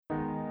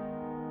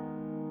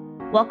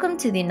Welcome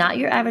to the Not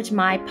Your Average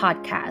My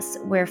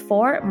podcast. We're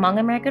four Hmong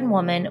American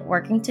women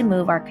working to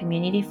move our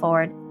community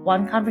forward,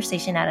 one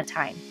conversation at a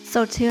time.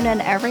 So tune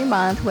in every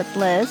month with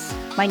Liz,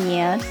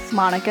 Manya,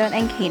 Monica,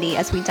 and Katie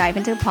as we dive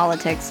into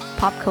politics,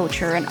 pop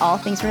culture, and all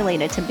things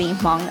related to being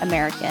Hmong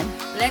American.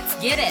 Let's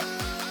get it!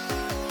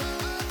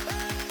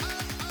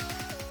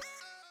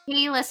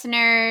 Hey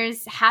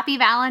listeners, happy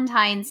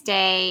Valentine's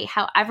Day.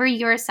 However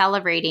you're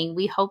celebrating,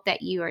 we hope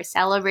that you are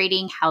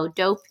celebrating how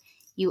dope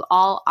you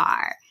all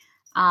are.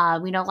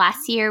 We know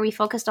last year we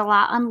focused a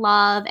lot on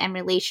love and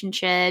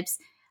relationships,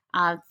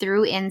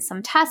 threw in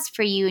some tests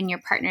for you and your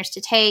partners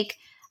to take.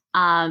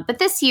 But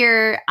this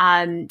year,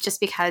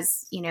 just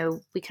because,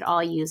 we could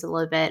all use a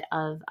little bit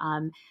of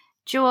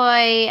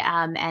joy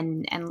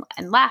and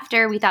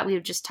laughter, we thought we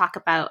would just talk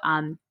about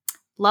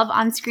love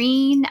on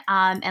screen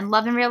and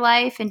love in real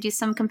life and do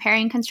some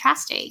comparing and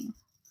contrasting.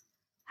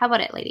 How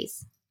about it,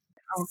 ladies?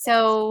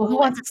 So who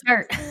wants to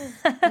start?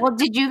 Well,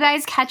 did you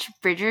guys catch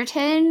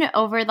Bridgerton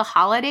over the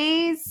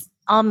holidays?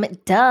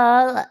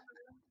 Duh.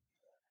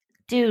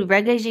 Dude,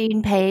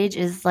 Regina Page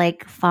is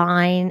like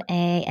fine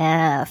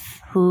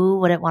AF. Who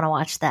wouldn't want to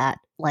watch that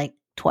like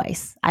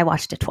twice? I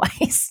watched it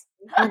twice.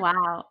 Oh,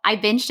 wow. I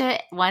binged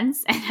it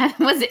once and that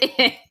was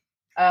it.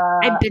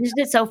 I binged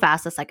it so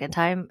fast the second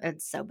time.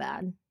 It's so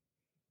bad.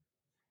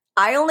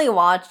 I only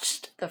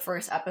watched the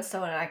first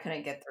episode and I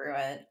couldn't get through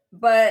it.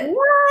 But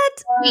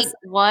what? Wait,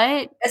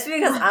 what? It's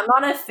because I'm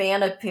not a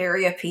fan of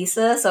period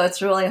pieces, so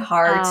it's really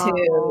hard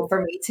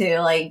for me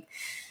to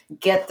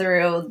get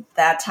through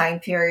that time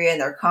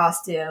period, their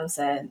costumes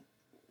and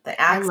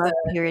the accent. I love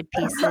period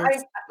pieces.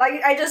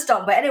 I just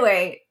don't. But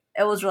anyway,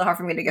 it was really hard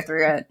for me to get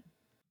through it.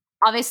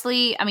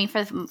 Obviously, I mean,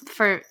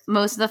 for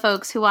most of the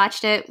folks who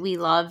watched it, we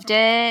loved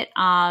it.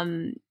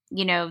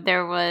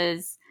 There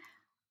was,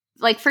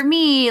 for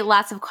me,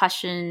 lots of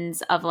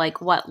questions of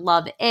what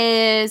love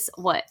is,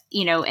 what,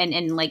 and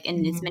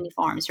in its many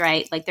forms,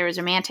 right? Like there was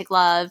romantic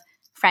love,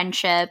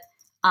 friendship,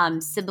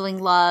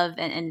 sibling love,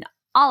 and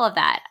all of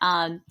that.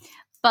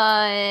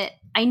 But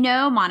I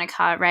know,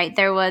 Monica, right?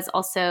 There was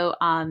also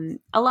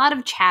a lot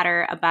of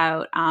chatter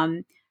about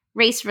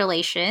race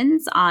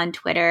relations on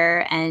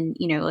Twitter and,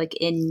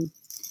 in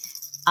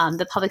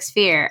the public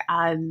sphere.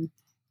 Do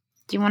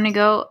you want to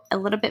go a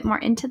little bit more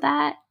into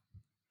that?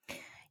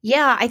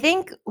 Yeah, I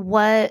think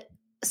what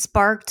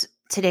sparked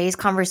today's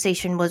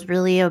conversation was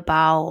really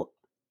about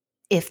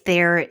if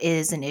there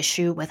is an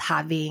issue with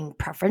having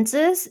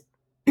preferences.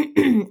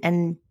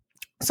 And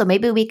so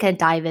maybe we could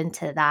dive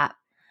into that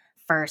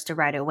first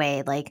right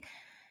away.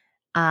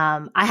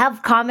 I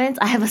have comments,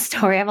 I have a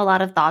story, I have a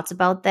lot of thoughts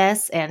about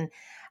this. And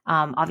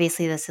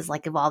obviously this has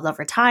evolved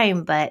over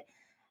time, but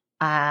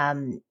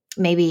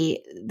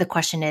maybe the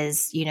question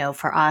is,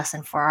 for us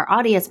and for our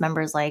audience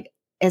members,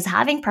 is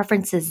having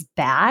preferences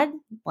bad?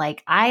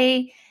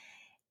 I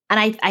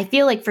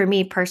feel like for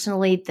me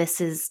personally, this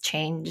has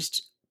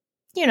changed,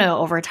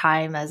 over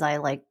time as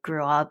I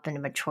grew up and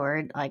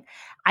matured. I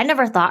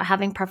never thought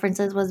having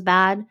preferences was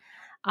bad.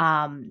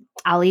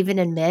 I'll even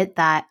admit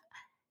that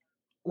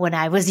when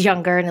I was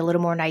younger and a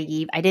little more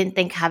naive, I didn't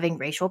think having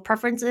racial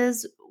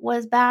preferences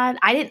was bad.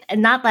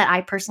 Not that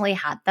I personally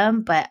had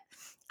them, but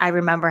I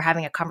remember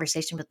having a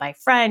conversation with my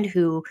friend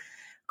who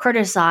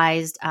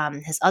criticized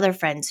his other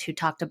friends who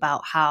talked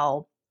about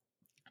how,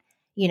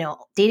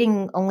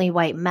 dating only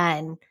white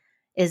men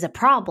is a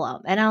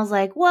problem. And I was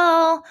like,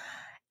 well,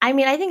 I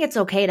mean, I think it's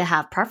okay to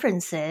have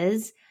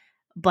preferences,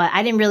 but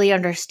I didn't really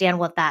understand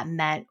what that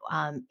meant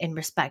in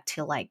respect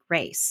to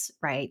race,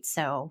 right?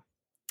 So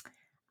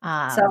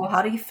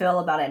how do you feel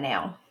about it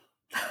now?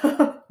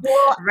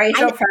 Well,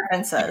 racial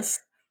preferences.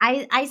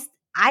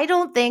 I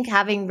don't think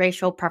having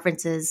racial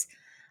preferences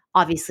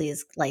obviously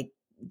is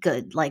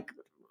good.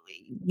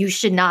 You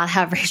should not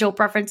have racial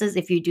preferences.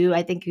 If you do,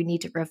 I think you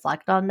need to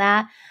reflect on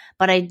that.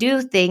 But I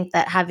do think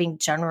that having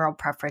general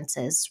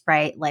preferences,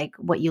 right?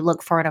 What you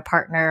look for in a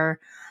partner,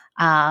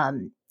 what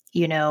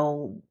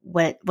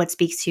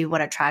speaks to you,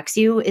 what attracts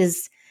you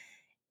is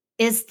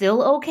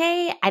still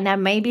okay. And I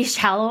may be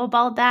shallow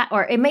about that,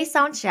 or it may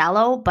sound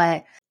shallow,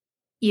 but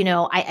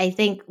I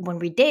think when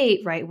we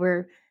date, right,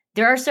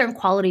 there are certain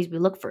qualities we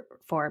look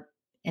for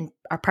in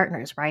our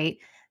partners, right?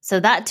 So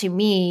that to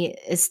me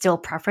is still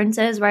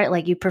preferences,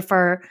 right? You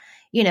prefer,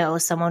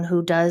 someone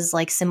who does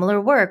similar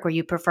work, or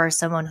you prefer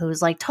someone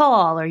who's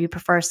tall, or you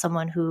prefer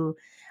someone who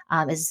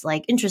is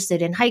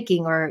interested in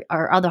hiking or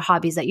other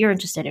hobbies that you're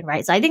interested in,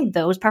 right? So I think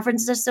those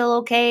preferences are still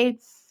okay.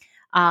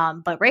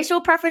 But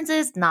racial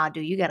preferences, nah,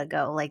 dude, you gotta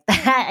go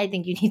that. I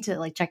think you need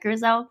to check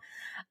yourself.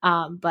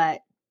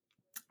 But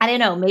I don't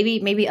know,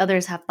 maybe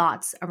others have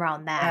thoughts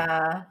around that.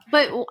 Yeah.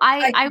 But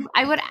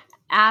I would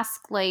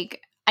ask,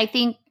 I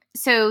think,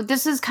 so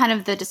this is kind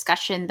of the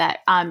discussion that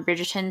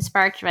Bridgerton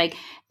sparked.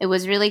 It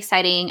was really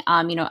exciting.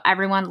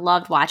 Everyone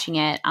loved watching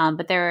it.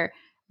 But there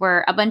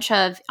were a bunch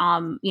of,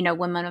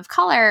 women of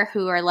color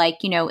who are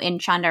in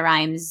Shonda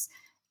Rhimes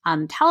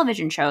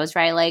television shows,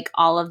 right?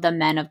 All of the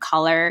men of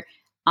color,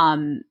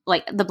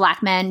 the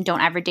black men don't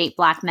ever date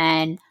black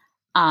men.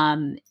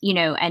 you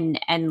know,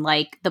 and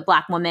like the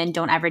Black women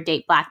don't ever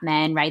date Black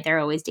men, right? They're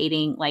always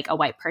dating like a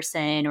white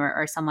person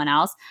or someone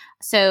else.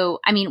 So,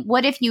 I mean,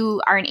 what if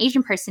you are an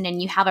Asian person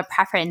and you have a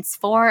preference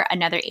for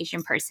another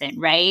Asian person,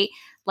 right?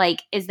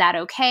 Like, is that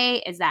okay?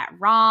 Is that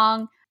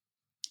wrong?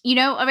 You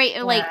know, right?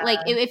 Yeah. Like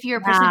if you're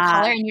a person of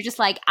color and you're just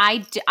like,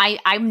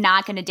 I'm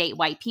not going to date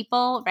white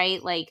people,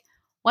 right? Like,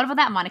 what about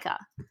that, Monica?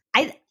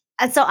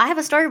 So I have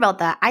a story about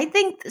that. I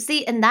think, see,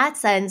 in that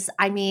sense,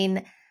 I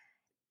mean,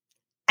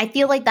 I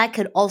feel like that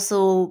could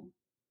also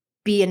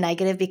be a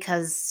negative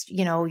because,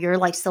 you know, you're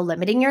like still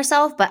limiting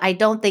yourself, but I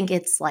don't think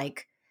it's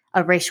like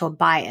a racial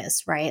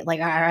bias, right?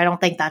 Like I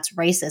don't think that's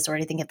racist or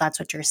anything if that's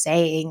what you're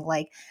saying.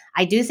 Like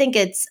I do think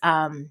it's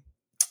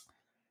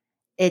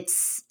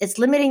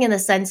limiting in the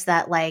sense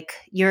that like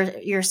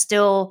you're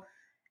still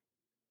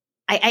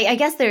I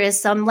guess there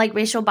is some like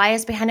racial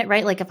bias behind it,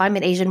 right? Like if I'm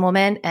an Asian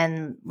woman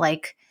and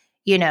like,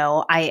 you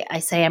know, I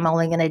say I'm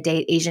only gonna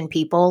date Asian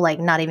people, like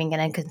not even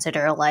gonna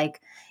consider like,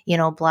 you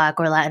know, Black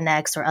or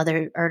Latinx or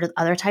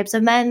other types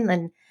of men.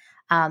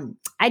 And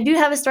I do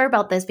have a story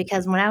about this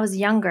because when I was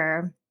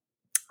younger,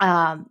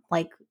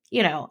 like,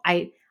 you know,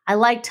 I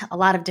liked a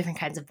lot of different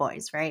kinds of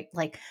boys, right?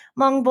 Like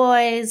Hmong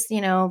boys, you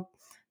know,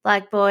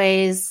 Black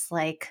boys,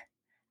 like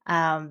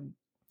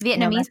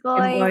Vietnamese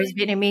boys.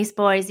 Vietnamese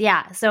boys.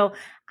 Yeah. So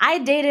I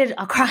dated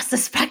across the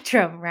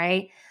spectrum,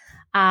 right?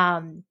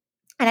 And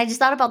I just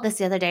thought about this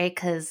the other day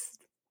because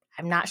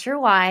I'm not sure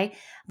why,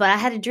 but I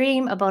had a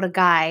dream about a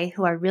guy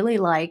who I really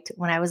liked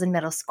when I was in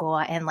middle school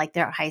and like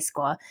there at high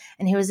school.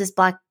 And he was this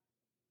Black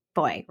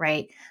boy,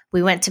 right?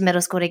 We went to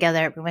middle school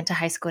together. We went to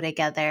high school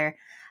together.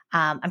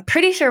 I'm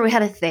pretty sure we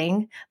had a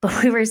thing,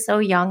 but we were so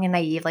young and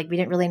naive. Like we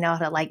didn't really know how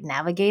to like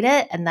navigate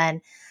it. And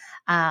then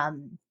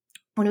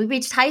when we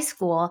reached high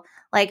school,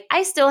 like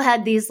I still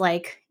had these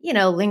like, you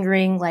know,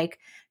 lingering like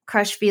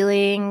crush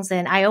feelings.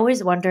 And I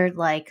always wondered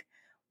like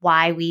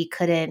why we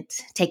couldn't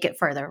take it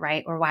further,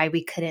 right? Or why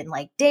we couldn't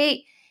like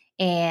date.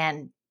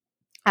 And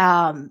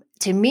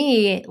to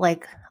me,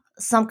 like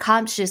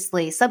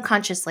subconsciously,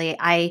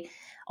 I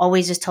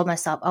always just told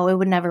myself, oh, it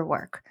would never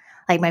work.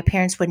 Like my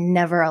parents would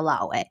never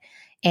allow it.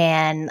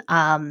 And,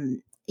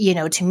 you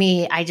know, to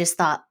me, I just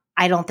thought,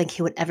 I don't think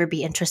he would ever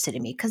be interested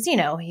in me. Cause, you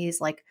know, he's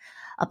like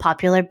a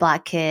popular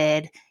Black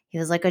kid. He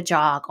was like a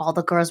jock. All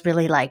the girls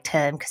really liked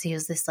him because he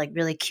was this like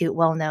really cute,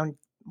 well-known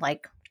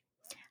like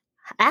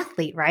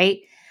athlete, right?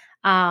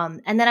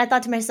 And then I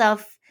thought to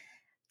myself,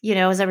 you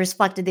know, as I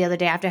reflected the other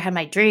day after I had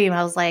my dream,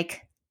 I was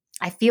like,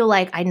 I feel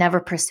like I never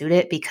pursued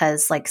it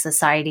because like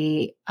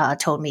society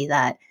told me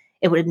that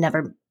it would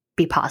never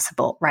be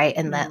possible, right?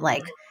 And that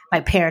like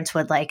my parents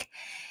would like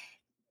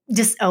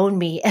disown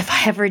me if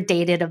I ever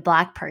dated a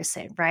Black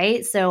person,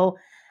 right? So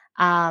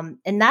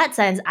in that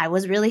sense, I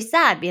was really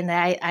sad being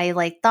that I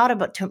like thought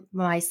about to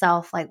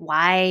myself, like,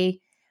 why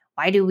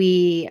do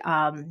we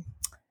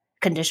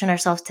condition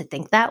ourselves to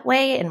think that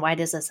way? And why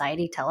does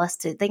society tell us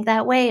to think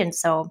that way? And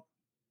so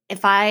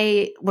if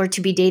I were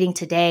to be dating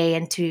today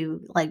and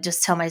to like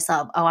just tell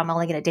myself, oh, I'm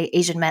only going to date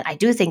Asian men, I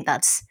do think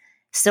that's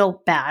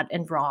still bad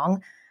and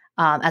wrong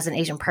as an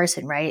Asian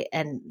person, right?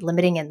 And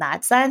limiting in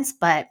that sense.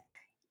 But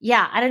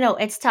yeah, I don't know.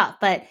 It's tough.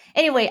 But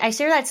anyway, I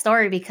share that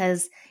story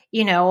because,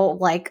 you know,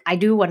 like I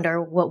do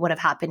wonder what would have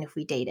happened if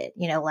we dated.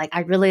 You know, like I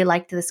really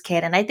liked this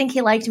kid and I think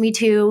he liked me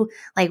too.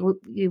 Like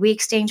we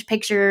exchanged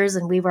pictures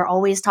and we were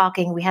always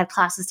talking. We had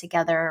classes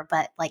together,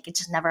 but like it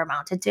just never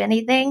amounted to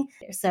anything.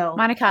 So,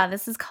 Monica,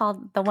 this is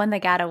called The One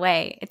That Got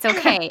Away. It's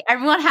okay.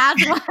 Everyone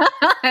has one.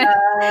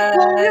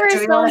 Well, we were do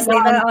we want to say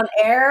that on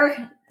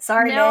air?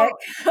 Sorry, No. Nick.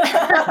 No,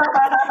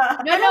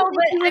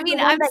 but I mean,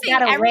 I'm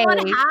saying everyone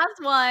has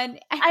one.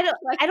 I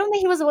don't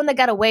think he was the one that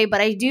got away,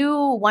 but I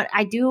do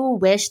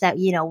wish that,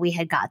 you know, we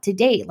had got to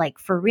date, like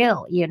for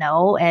real, you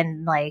know,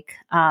 and like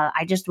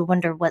I just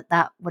wonder what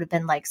that would have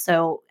been like.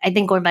 So I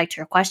think going back to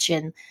your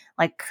question,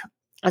 like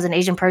as an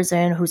Asian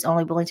person who's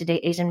only willing to date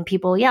Asian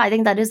people, yeah, I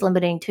think that is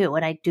limiting too.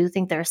 And I do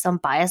think there's some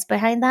bias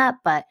behind that,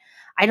 but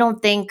I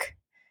don't think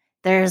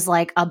there's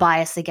like a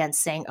bias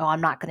against saying, oh,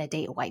 I'm not going to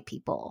date white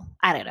people.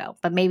 I don't know,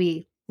 but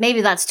maybe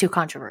that's too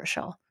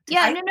controversial.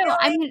 Yeah, no.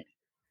 I mean,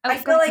 I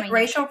feel like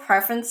racial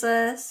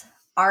preferences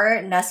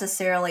aren't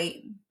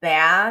necessarily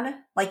bad.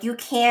 Like you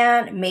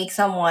can't make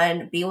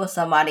someone be with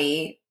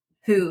somebody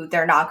who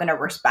they're not going to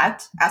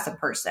respect as a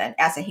person,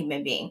 as a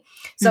human being.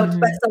 So,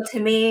 but so to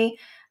me,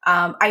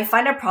 I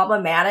find it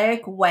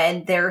problematic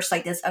when there's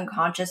like this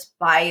unconscious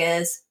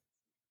bias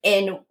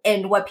in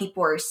what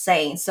people are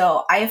saying.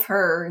 So I've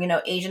heard, you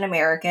know, Asian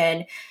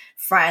American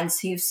friends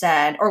who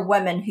said, or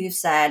women who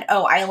said,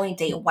 oh, I only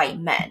date white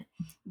men.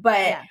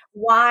 But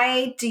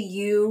why do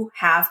you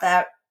have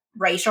that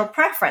racial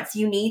preference?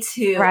 You need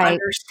to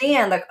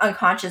understand the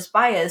unconscious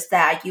bias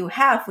that you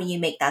have when you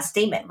make that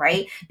statement,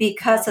 right?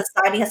 Because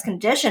society has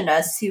conditioned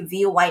us to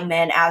view white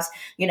men as,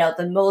 you know,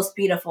 the most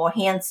beautiful,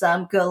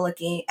 handsome, good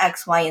looking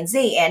X, Y, and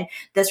Z. And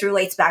this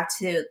relates back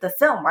to the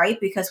film, right?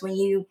 Because when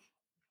you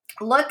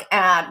look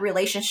at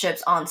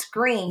relationships on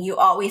screen, you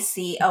always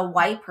see a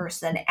white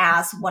person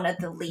as one of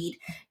the lead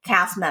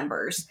cast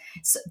members,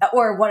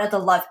 or one of the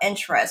love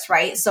interests,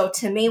 right? So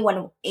to me,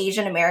 when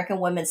Asian American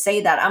women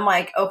say that, I'm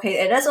like,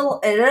 okay, it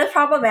is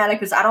problematic,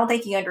 because I don't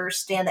think you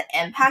understand the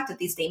impact of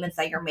these statements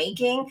that you're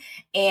making,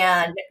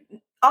 and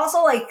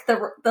also like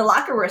the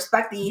lack of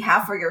respect that you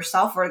have for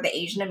yourself or the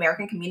Asian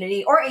American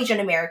community or Asian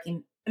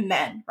American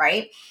men,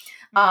 right?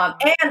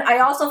 And I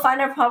also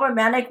find it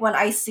problematic when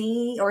I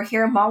see or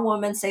hear Hmong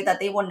women say that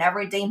they will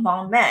never date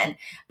Hmong men.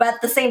 But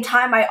at the same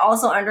time, I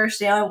also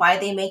understand why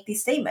they make these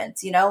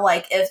statements. You know,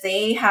 like if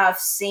they have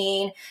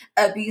seen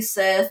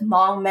abusive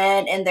Hmong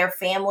men in their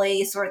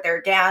families, or their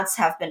dads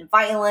have been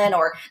violent,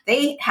 or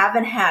they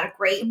haven't had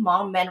great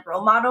Hmong men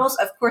role models,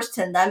 of course,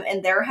 to them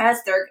in their heads,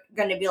 they're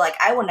going to be like,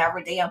 I will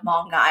never date a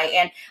Hmong guy.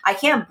 And I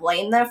can't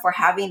blame them for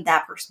having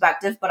that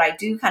perspective, but I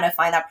do kind of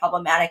find that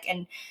problematic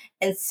in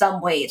some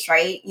ways,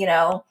 right? You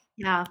know?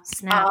 Yeah,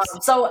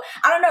 snaps. So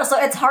I don't know.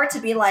 So it's hard to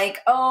be like,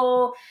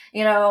 oh,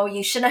 you know,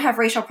 you shouldn't have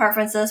racial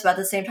preferences, but at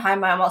the same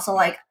time, I'm also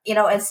like, you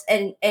know, it's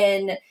in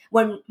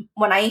when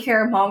I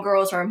hear Hmong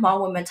girls or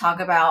Hmong women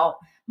talk about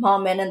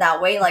Hmong men in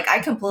that way, like I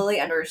completely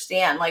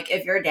understand. Like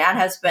if your dad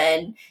has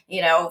been,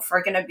 you know,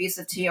 freaking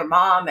abusive to your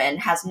mom and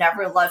has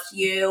never loved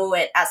you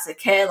as a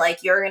kid,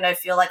 like you're gonna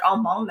feel like all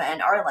Hmong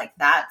men are like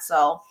that.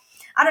 So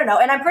I don't know.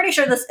 And I'm pretty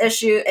sure this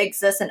issue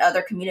exists in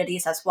other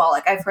communities as well.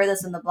 Like I've heard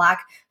this in the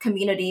Black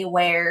community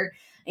where,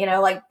 you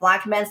know, like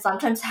Black men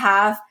sometimes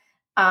have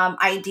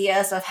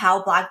ideas of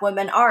how Black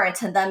women are. And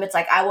to them, it's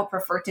like, I would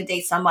prefer to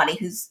date somebody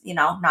who's, you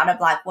know, not a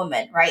Black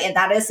woman. Right. And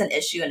that is an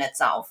issue in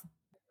itself.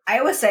 I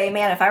would say,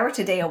 man, if I were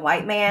to date a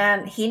white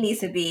man, he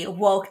needs to be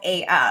woke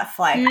AF.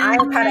 Like,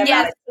 I'm kind of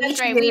about to teach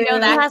right. you. We know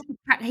that.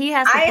 He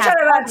has to I ain't pass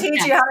trying to all the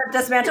teach you how to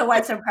dismantle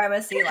white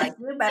supremacy. Like,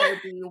 you better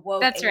be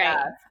woke That's AF.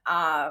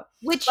 right.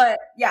 But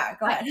yeah,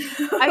 go ahead.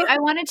 I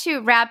wanted to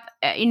wrap,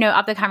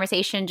 up the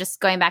conversation, just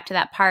going back to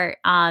that part,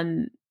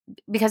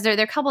 because there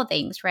are a couple of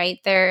things, right?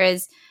 There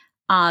is,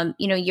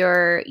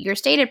 your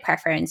stated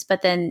preference,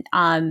 but then,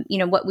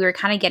 what we were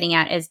kind of getting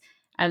at is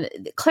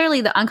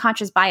clearly the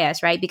unconscious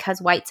bias, right?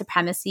 Because white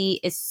supremacy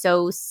is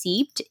so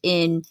seeped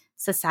in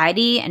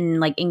society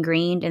and like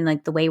ingrained in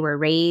like the way we're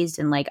raised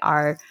and like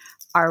our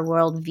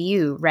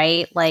worldview,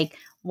 right? Like,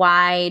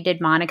 why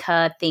did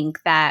Monica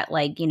think that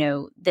like,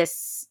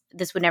 this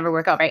would never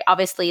work out, right?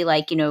 Obviously,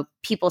 like,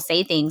 people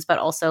say things, but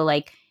also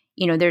like,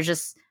 there's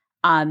just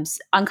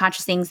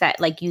unconscious things that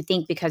like you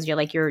think because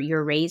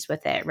you're raised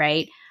with it,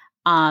 right?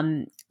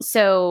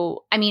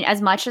 So, I mean,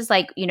 as much as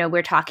like,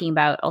 we're talking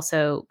about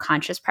also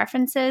conscious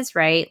preferences,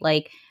 right?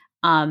 Like,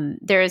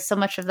 there is so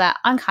much of that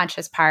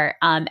unconscious part.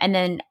 And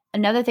then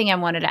another thing I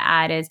wanted to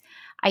add is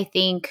I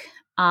think,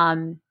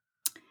 some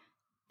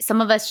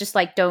of us just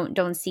like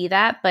don't see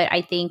that, but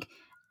I think,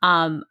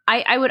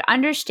 I would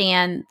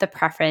understand the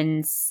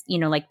preference,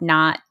 like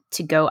not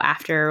to go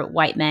after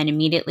white men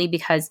immediately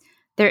because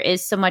there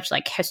is so much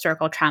like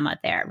historical trauma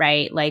there,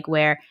 right? Like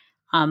where,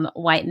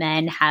 white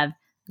men have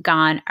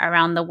gone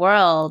around the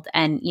world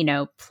and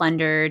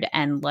plundered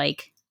and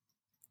like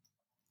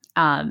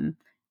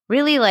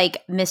really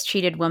like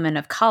mistreated women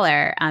of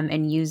color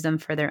and used them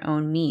for their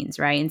own means,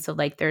 right? And so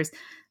like there's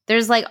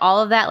like all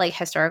of that like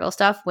historical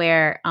stuff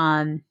where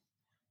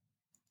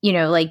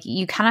like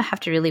you kind of have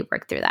to really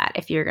work through that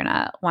if you're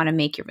gonna want to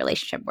make your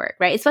relationship work,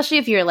 right? Especially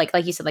if you're like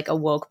you said, like a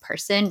woke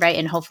person, right?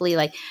 And hopefully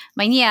like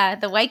Mania,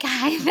 the white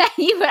guy that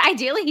you would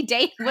ideally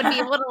date would be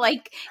able to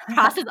like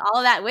process all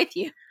of that with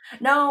you.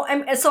 No,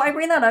 and so I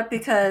bring that up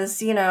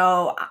because,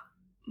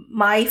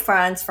 my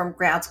friends from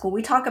grad school,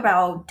 we talk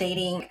about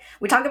dating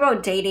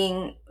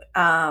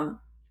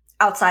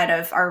outside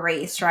of our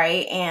race,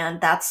 right?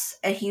 And that's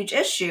a huge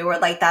issue, or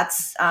like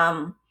that's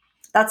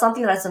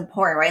something that's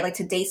important, right? Like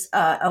to date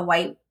a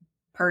white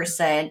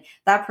person,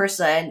 that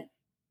person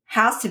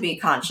has to be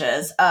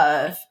conscious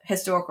of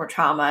historical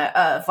trauma,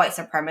 of white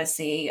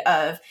supremacy,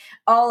 of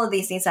all of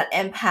these things that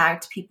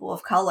impact people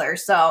of color.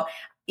 So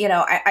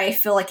I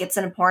feel like it's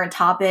an important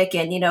topic,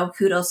 and,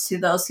 kudos to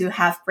those who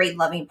have great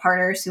loving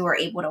partners who are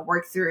able to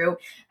work through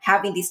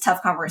having these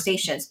tough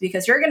conversations,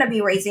 because you're going to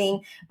be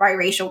raising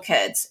biracial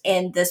kids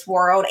in this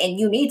world, and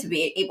you need to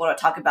be able to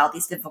talk about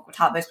these difficult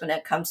topics when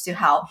it comes to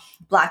how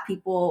Black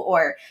people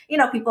or,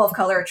 people of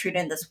color are treated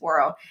in this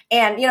world.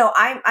 And,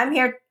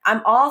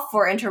 I'm all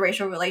for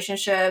interracial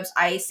relationships.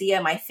 I see it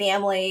in my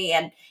family,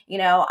 and,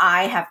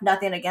 I have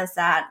nothing against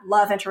that.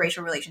 Love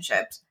interracial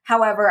relationships.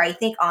 However, I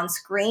think on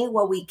screen,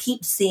 what we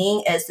keep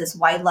seeing is this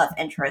white love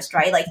interest,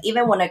 right? Like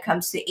even when it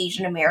comes to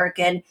Asian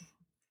American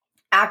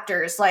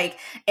actors, like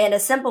in A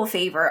Simple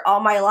Favor,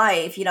 All My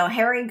Life,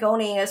 Harry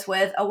Goning is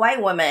with a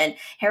white woman,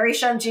 Harry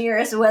Shum Jr.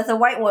 is with a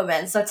white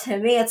woman. So to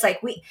me, it's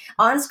like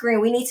on screen,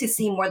 we need to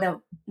see more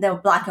than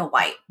Black and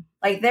white.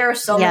 Like there are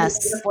so many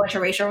beautiful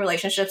interracial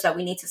relationships that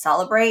we need to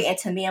celebrate. And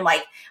to me, I'm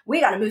like, we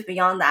got to move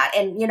beyond that.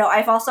 And,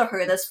 I've also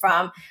heard this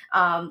from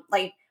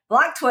like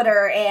Black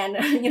Twitter and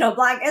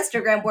Black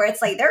Instagram, where it's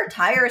like they're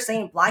tired of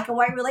seeing black and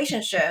white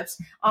relationships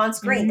on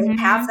screen. They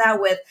have that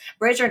with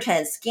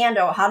Bridgerton,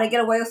 Scandal, How to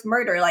Get Away with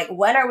Murder. Like,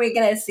 when are we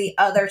going to see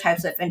other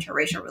types of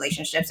interracial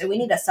relationships? And we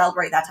need to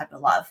celebrate that type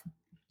of love.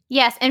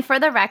 Yes, and for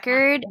the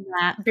record,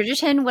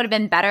 Bridgerton would have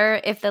been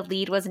better if the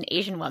lead was an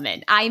Asian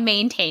woman. I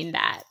maintain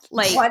that.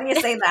 Like, why do you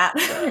say that?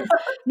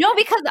 No,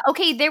 because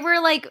they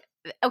were like,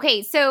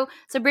 so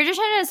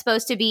Bridgerton is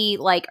supposed to be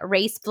like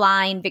race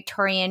blind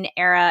Victorian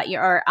era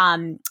or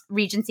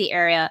Regency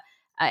era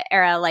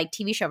like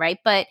TV show, right?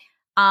 But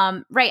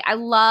right, I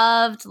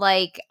loved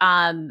like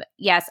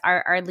yes,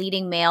 our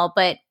leading male,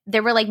 but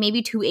there were like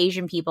maybe 2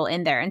 Asian people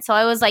in there, and so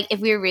I was like, if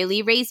we were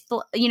really race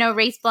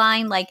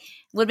blind, like,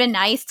 would have been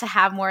nice to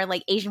have more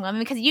like Asian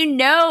women, because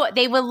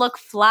they would look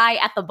fly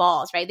at the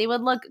balls, right? They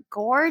would look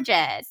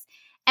gorgeous.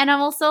 And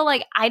I'm also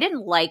like, I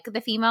didn't like the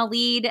female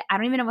lead. I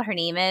don't even know what her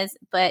name is,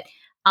 but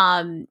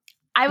I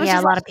was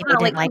just a lot of people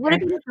didn't like it would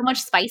have her. been so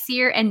much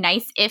spicier and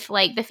nice if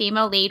like the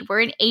female lead were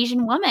an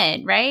Asian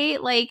woman,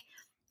 right? Like,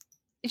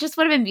 it just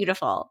would have been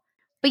beautiful.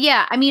 But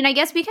yeah, I mean, I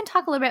guess we can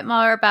talk a little bit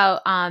more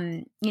about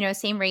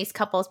same race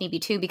couples maybe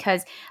too,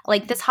 because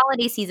like this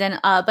holiday season,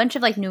 a bunch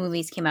of like new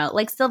movies came out,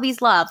 like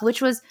Sylvie's Love,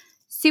 which was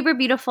super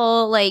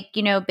beautiful, like,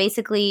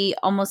 basically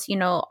almost,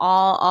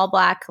 all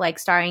black, like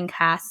starring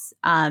casts.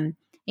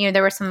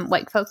 There were some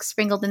white folks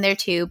sprinkled in there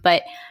too,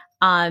 but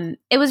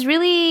it was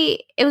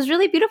really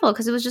beautiful,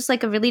 because it was just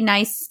like a really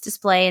nice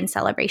display and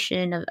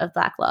celebration of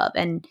Black love.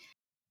 And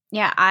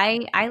yeah,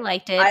 I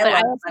liked it. But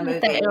I also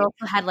liked that it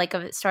also had like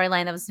a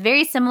storyline that was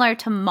very similar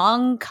to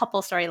Hmong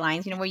couple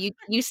storylines, where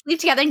you sleep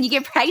together and you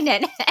get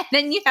pregnant and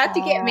then you have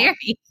to get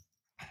married.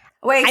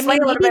 Wait,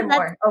 explain a little bit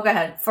more. Oh, go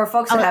ahead. For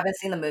folks who haven't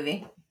seen the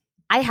movie.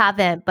 I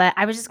haven't, but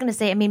I was just going to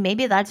say, I mean,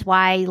 maybe that's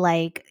why,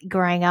 like,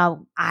 growing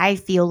up, I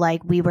feel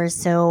like we were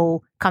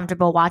so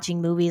comfortable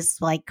watching movies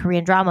like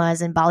Korean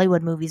dramas and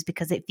Bollywood movies,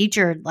 because it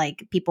featured,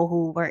 like, people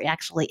who were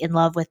actually in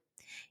love with,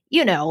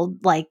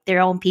 like,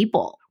 their own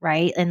people,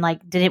 right? And,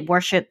 like, didn't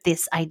worship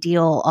this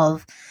ideal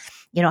of,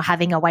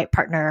 having a white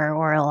partner,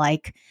 or,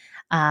 like,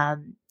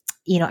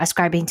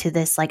 ascribing to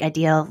this, like,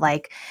 idea of,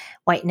 like,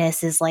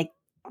 whiteness is, like,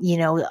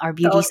 our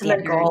beauty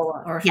standard.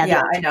 Goal,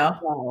 I know.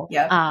 Goal.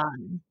 Yeah.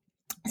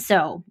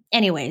 So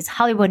anyways,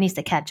 Hollywood needs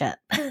to catch up.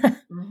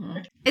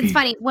 It's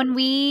funny when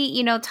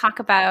we, talk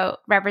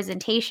about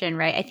representation,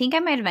 right? I think I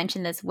might have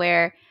mentioned this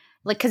where,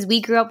 like, because we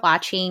grew up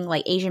watching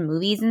like Asian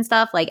movies and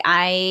stuff. Like,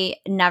 I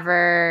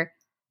never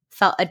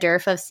felt a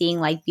dearth of seeing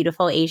like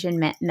beautiful Asian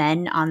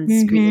men on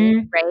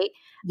screen, right?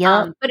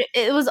 Yeah. But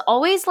it was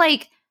always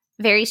like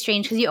very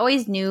strange, because you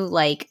always knew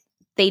like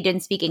they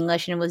didn't speak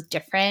English and it was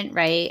different,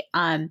 right?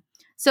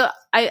 So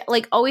I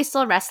like always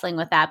still wrestling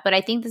with that. But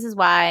I think this is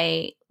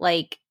why,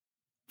 like,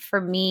 for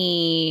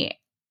me,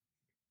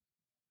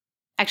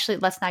 actually,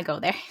 let's not go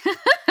there.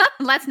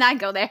 Let's not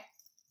go there.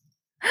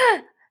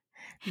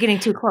 Getting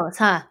too close,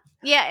 huh?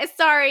 Yeah,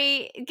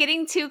 sorry.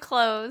 Getting too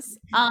close.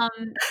 Well,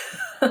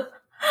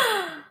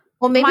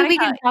 maybe Monica, we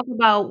can talk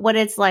about what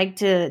it's like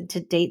to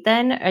date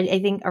then. I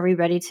think, are we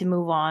ready to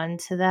move on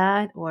to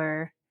that?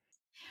 Or?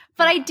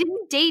 But I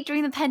didn't date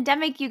during the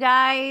pandemic, you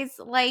guys.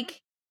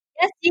 Like,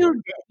 yes, you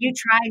did. You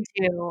tried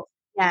to.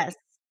 Yes.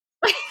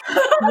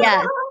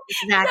 Yes,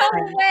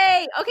 exactly. No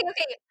way. Okay.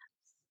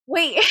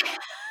 Wait.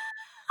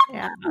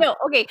 Yeah. No,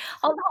 okay.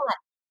 Hold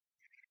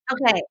on.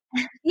 Okay.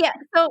 Yeah,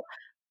 so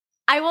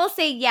I will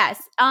say yes.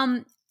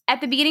 At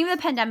the beginning of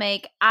the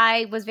pandemic,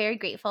 I was very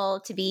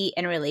grateful to be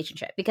in a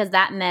relationship, because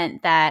that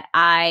meant that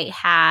I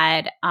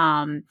had,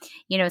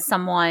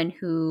 someone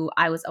who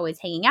I was always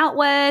hanging out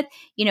with.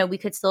 We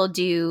could still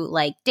do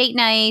like date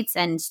nights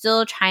and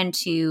still trying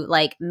to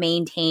like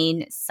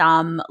maintain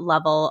some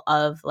level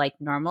of like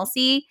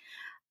normalcy.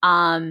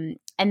 And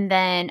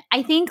then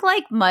I think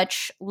like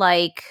much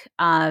like,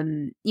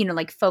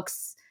 like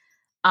folks,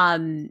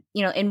 in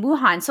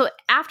Wuhan. So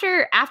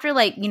after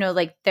like,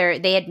 like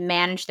they had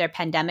managed their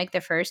pandemic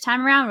the first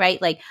time around,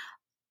 right? Like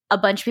a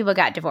bunch of people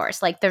got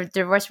divorced, like the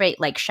divorce rate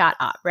like shot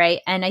up. Right.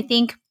 And I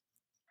think,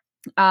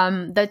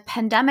 the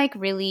pandemic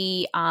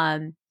really,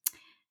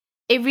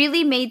 it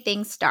really made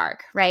things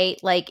stark, right?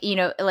 Like,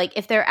 like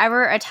if there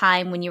ever a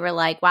time when you were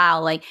like,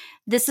 wow, like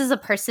this is a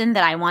person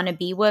that I want to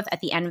be with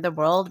at the end of the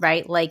world,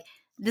 right? Like,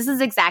 this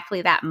is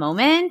exactly that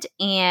moment.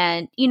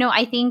 And,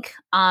 I think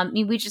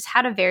we just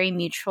had a very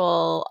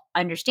mutual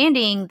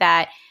understanding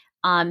that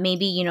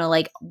maybe,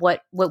 like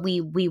what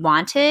we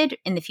wanted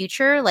in the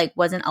future, like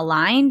wasn't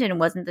aligned and it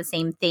wasn't the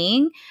same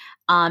thing.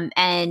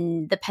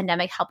 And the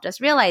pandemic helped us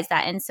realize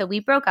that. And so we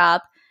broke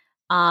up,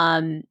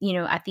 at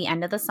the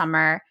end of the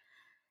summer.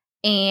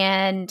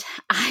 And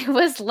I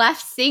was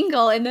left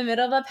single in the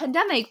middle of a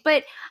pandemic.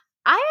 But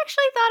I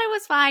actually thought it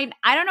was fine.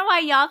 I don't know why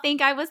y'all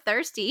think I was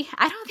thirsty.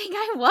 I don't think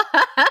I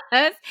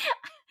was.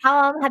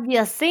 Have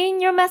you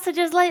seen your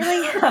messages lately?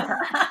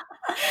 I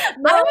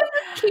was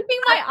keeping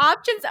my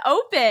options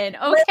open,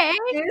 okay?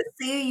 I do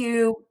see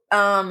you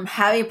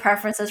having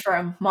preferences for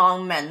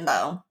Hmong men,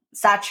 though.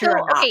 Is that true or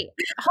not? Okay,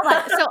 hold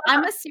on. So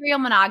I'm a serial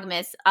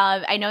monogamous.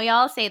 I know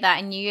y'all say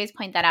that, and you guys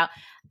point that out.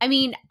 I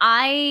mean,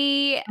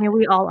 I mean,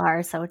 we all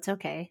are, so it's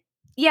okay.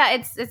 yeah,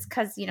 it's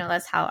because, you know,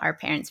 that's how our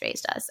parents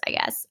raised us, I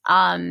guess.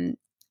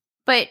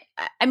 But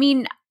I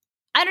mean,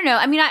 I don't know.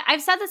 I mean,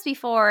 I've said this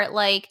before,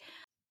 like,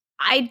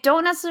 I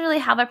don't necessarily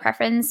have a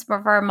preference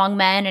for among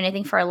men, and I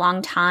think for a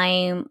long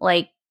time,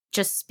 like,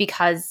 just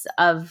because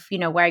of, you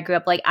know, where I grew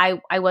up, like,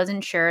 I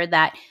wasn't sure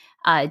that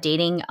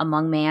dating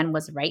among man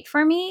was right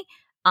for me.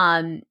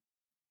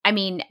 I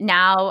mean,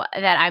 now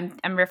that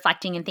I'm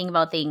reflecting and thinking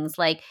about things,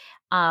 like,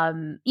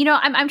 you know,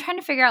 I'm trying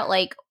to figure out,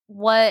 like,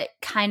 what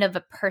kind of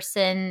a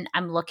person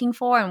I'm looking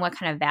for and what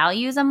kind of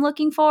values I'm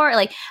looking for.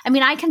 Like, I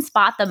mean, I can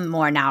spot them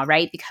more now,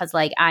 right? Because,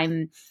 like,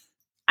 I'm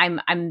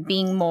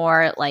being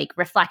more, like,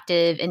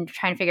 reflective and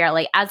trying to figure out,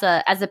 like, as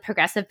a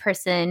progressive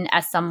person,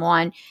 as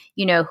someone,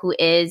 you know, who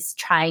is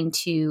trying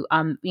to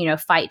you know,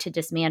 fight to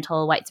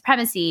dismantle white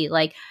supremacy,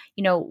 like,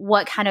 you know,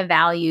 what kind of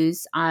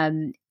values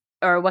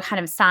or what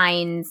kind of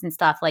signs and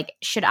stuff, like,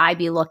 should I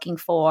be looking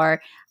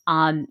for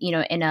you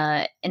know, in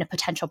a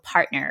potential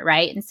partner,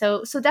 right? And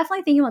so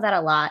definitely thinking about that a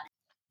lot.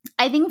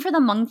 I think for the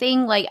Hmong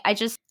thing, like,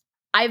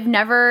 I've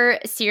never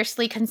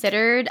seriously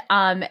considered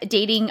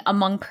dating a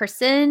Hmong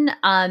person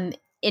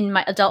in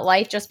my adult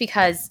life, just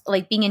because,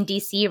 like, being in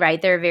DC,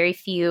 right, there are very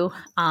few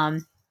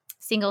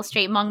single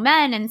straight Hmong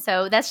men, and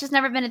so that's just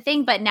never been a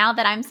thing. But now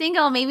that I'm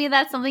single, maybe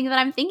that's something that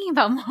I'm thinking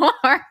about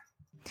more.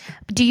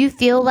 Do you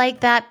feel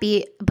like that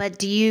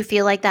do you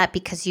feel like that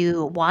because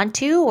you want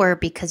to, or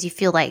because you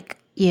feel like,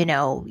 you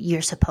know,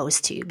 you're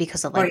supposed to,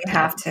 because of, like, Or you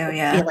have to, feel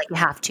yeah. like you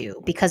have to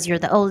because you're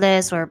the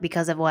oldest, or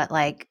because of what,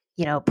 like,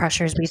 you know,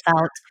 pressures we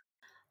felt?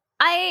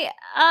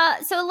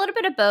 So a little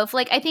bit of both.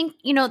 Like, I think,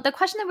 you know, the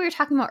question that we were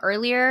talking about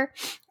earlier,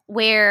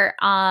 where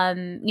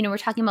you know, we're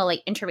talking about,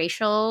 like,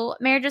 interracial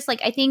marriages,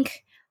 like, I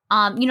think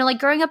you know, like,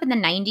 growing up in the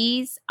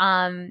 90s,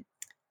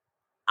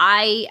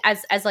 I,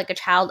 as like a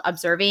child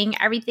observing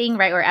everything,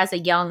 right, or as a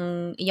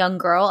young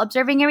girl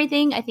observing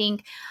everything, I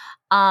think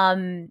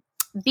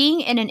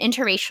being in an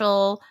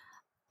interracial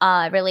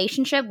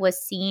relationship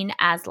was seen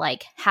as,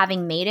 like,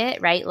 having made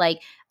it, right?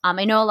 Like,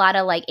 I know a lot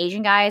of, like,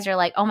 Asian guys are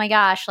like, oh my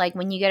gosh, like,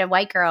 when you get a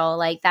white girl,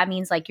 like, that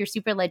means, like, you're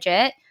super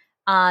legit.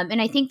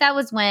 And I think that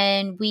was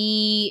when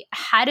we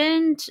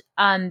hadn't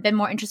been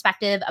more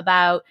introspective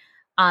about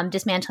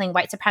dismantling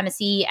white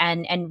supremacy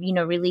and you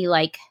know, really,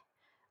 like,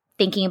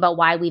 thinking about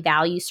why we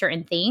value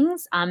certain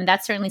things.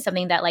 That's certainly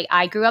something that, like,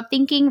 I grew up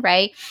thinking,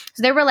 right?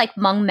 So there were, like,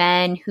 Hmong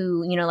men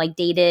who, you know, like,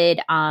 dated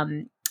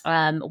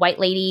white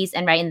ladies,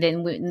 and right, and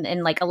then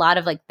and like a lot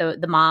of, like,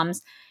 the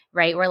moms,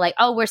 right, were like,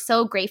 oh, we're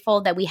so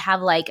grateful that we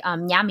have, like,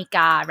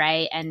 Nyamika,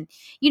 right, and,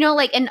 you know,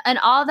 like, and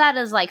all that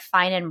is, like,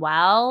 fine and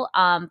well,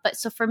 but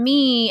so for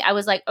me, I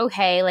was like,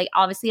 okay, like,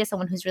 obviously, as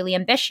someone who's really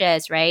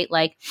ambitious, right,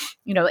 like,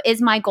 you know,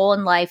 is my goal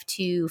in life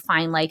to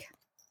find, like,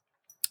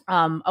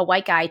 a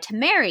white guy to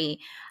marry?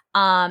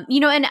 You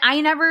know, and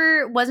I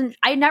never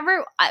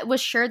I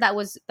was sure that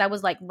was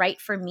like right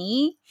for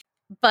me,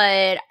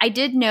 but I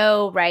did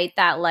know, right,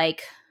 that,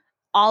 like,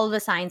 all of the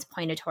signs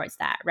pointed towards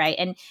that, right?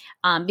 And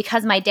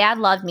because my dad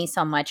loved me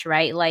so much,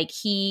 right, like,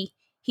 he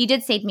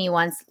did say to me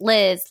once,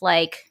 Liz,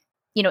 like,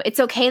 you know, it's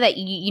okay that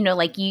you know,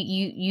 like,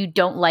 you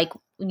don't like,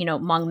 you know,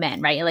 Hmong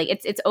men, right, like,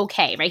 it's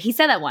okay, right? He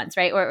said that once,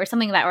 right, or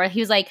something like that, or he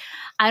was like,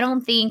 I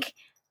don't think,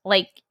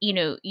 like, you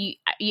know,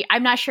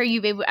 I'm not sure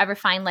you would ever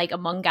find, like, a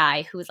Hmong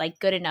guy who's, like,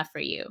 good enough for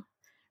you,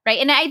 right?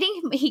 And I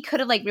think he could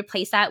have, like,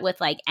 replaced that with,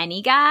 like,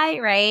 any guy,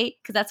 right?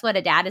 Because that's what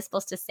a dad is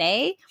supposed to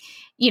say.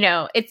 You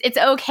know, it's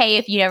okay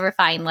if you never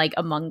find, like,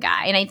 a Hmong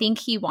guy, and I think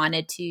he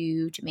wanted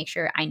to make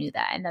sure I knew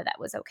that, and that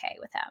was okay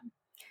with him.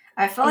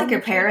 I feel like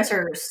your parents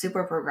are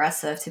super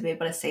progressive to be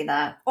able to say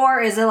that.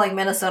 Or is it like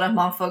Minnesota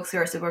Hmong folks who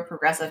are super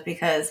progressive?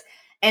 Because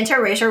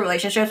interracial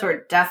relationships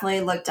were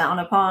definitely looked down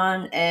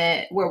upon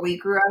where we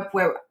grew up,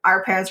 where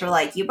our parents were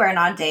like, you better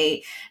not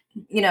date,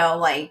 you know,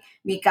 like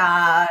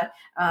Mika,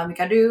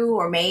 Mikadu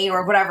or May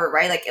or whatever,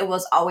 right? Like, it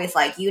was always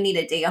like, you need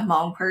to date a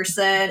Hmong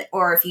person,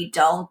 or if you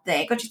don't,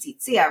 then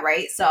kochitsitsia,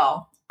 right?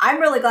 So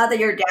I'm really glad that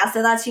your dad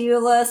said that to you,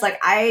 Liz. Like,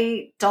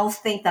 I don't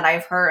think that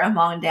I've heard a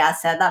Hmong dad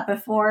said that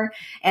before.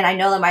 And I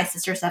know that my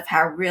sisters have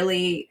had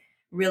really,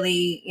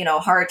 really, you know,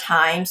 hard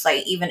times,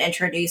 like, even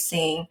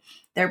introducing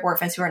their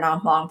boyfriends who are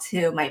not Hmong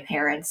to my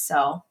parents.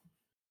 So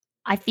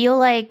I feel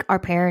like our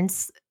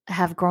parents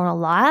have grown a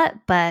lot,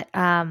 but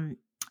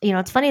you know,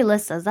 it's funny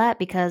Liz says that,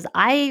 because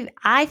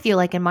I feel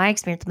like in my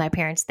experience with my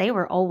parents, they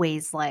were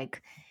always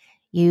like,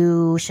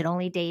 you should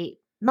only date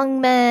Hmong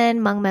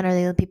men. Hmong men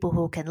are the people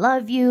who can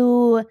love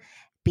you,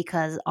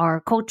 because our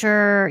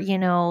culture, you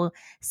know,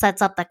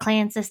 sets up the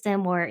clan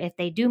system where if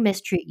they do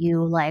mistreat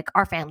you, like,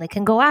 our family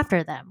can go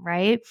after them,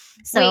 right?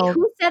 So, wait,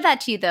 who said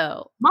that to you,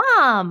 though?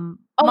 mom.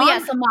 Oh, yeah,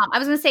 so mom. I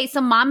was going to say,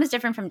 so mom is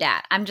different from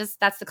dad.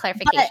 That's the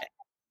clarification.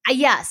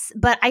 Yes,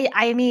 but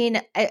I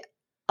mean,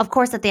 of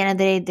course, at the end of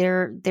the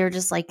day, they're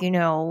just like, you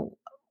know,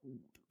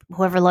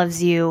 whoever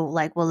loves you,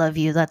 like, will love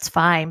you. That's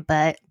fine.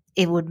 But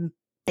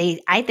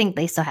I think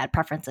they still had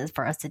preferences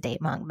for us to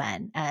date Hmong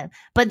men,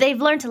 but they've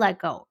learned to let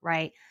go,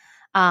 right?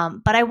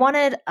 But I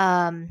wanted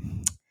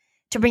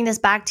to bring this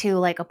back to,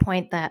 like, a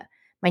point that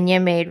Manya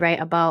made, right,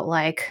 about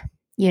like,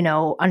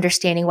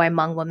 understanding why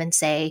Hmong women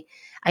say,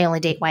 I only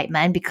date white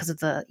men because of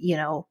the,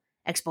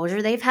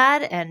 exposure they've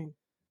had. And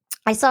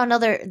I saw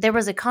there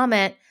was a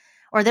comment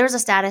or there was a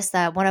status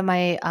that one of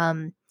my,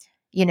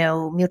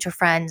 mutual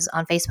friends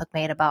on Facebook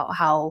made about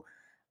how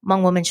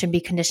Hmong women shouldn't be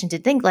conditioned to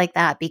think like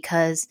that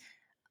because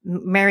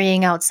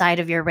marrying outside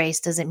of your race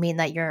doesn't mean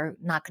that you're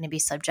not going to be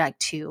subject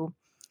to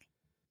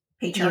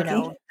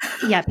Patriarchy.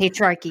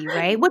 Patriarchy,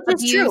 right? Which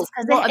is true Abuse,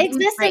 because well, it abuse,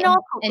 exists right,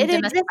 and it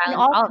domestic exists in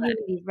violence, all all of it.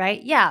 communities,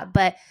 right? Yeah,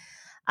 but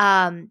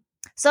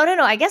so I don't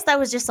know. I guess that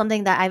was just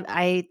something that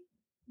I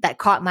that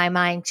caught my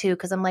mind too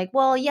because I'm like,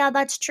 well, yeah,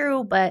 that's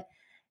true, but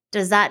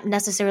does that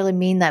necessarily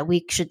mean that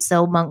we should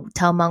still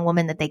tell Hmong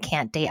women that they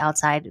can't date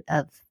outside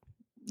of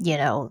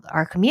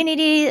our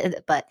community?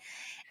 But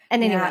Yeah,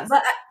 anyways,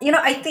 but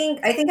I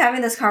think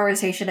having this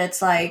conversation,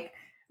 it's like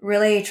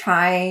really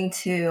trying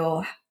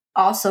to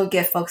also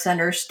get folks to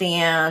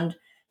understand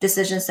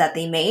decisions that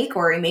they make,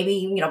 or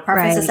maybe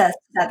preferences right,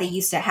 that they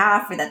used to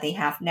have or that they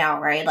have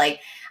now, right? Like,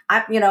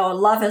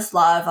 love is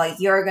love. Like,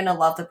 you're gonna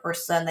love the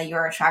person that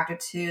you're attracted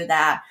to,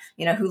 that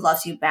who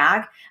loves you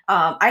back.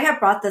 I have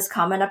brought this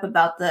comment up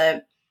about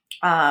the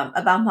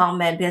about Hmong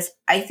men because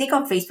I think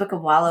on Facebook a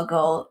while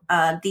ago,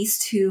 these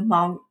two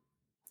Hmong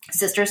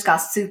sisters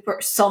got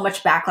so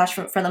much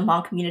backlash from the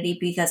Hmong community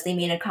because they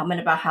made a comment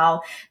about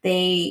how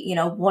they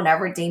will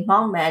never date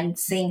Hmong men,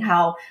 seeing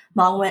how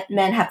Hmong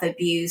men have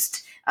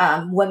abused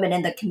women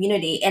in the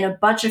community, and a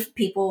bunch of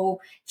people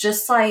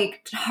just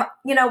like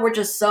were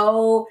just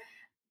so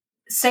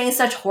saying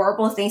such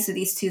horrible things to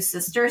these two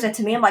sisters. And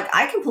to me, I'm like,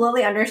 I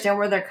completely understand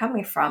where they're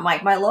coming from.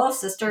 Like, my little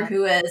sister,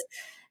 who is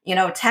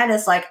 10,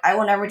 is like, I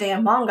will never date a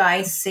Hmong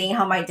guy, seeing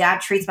how my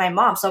dad treats my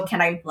mom. So can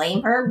I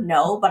blame her?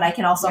 No, but I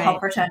can also right, help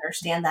her to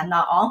understand that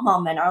not all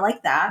Hmong men are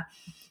like that.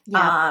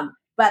 yeah,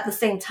 But at the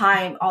same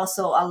time,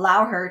 also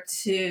allow her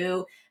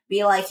to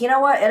be like, you know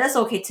what, it is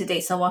okay to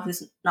date someone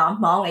who's not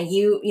Hmong,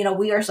 and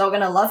we are so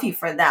gonna love you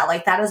for that.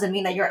 Like, that doesn't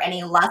mean that you're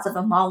any less of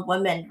a Hmong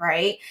woman,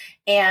 right?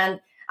 And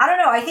I don't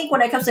know. I think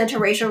when it comes to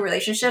interracial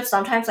relationships,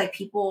 sometimes like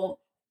people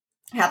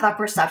have that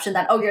perception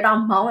that, oh, you're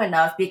not Hmong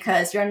enough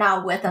because you're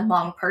not with a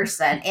Hmong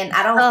person, and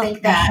I don't oh, think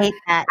I that. hate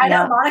that. I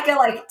know, Yeah, Monica.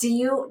 Like,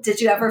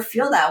 did you ever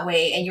feel that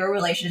way in your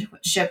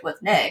relationship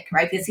with Nick?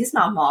 Right, because he's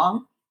not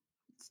Hmong.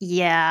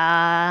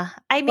 yeah.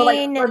 I But like,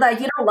 mean, or that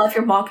you don't love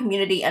your Hmong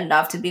community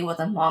enough to be with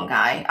a Hmong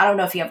guy. I don't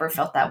know if you ever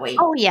felt that way.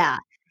 oh yeah.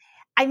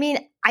 I mean,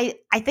 I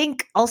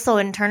think also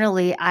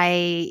internally,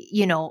 I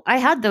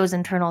had those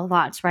internal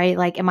thoughts, right?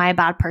 Like, am I a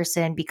bad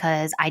person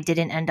because I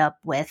didn't end up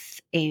with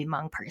a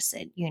Hmong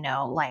person?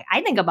 Like,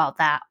 I think about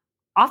that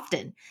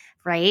often,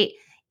 right?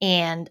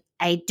 And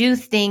I do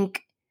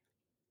think,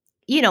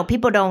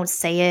 people don't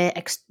say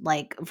it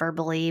like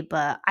verbally,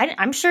 but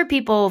I'm sure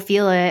people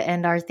feel it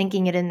and are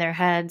thinking it in their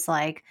heads,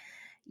 like,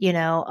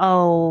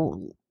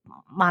 oh,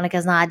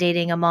 Monica's not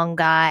dating a Hmong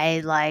guy.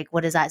 Like,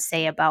 what does that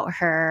say about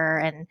her?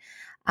 And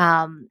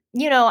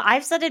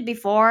I've said it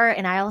before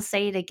and I'll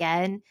say it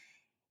again.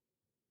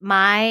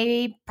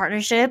 My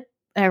partnership,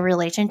 a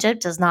relationship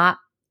does not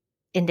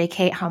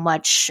indicate how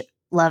much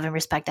love and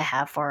respect I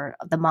have for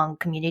the Hmong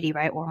community,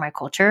 right? Or my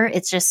culture.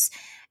 It's just,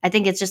 I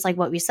think it's just like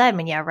what we said,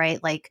 Minya,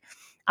 right? Like,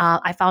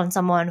 I found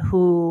someone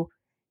who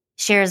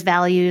shares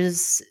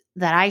values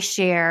that I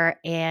share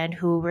and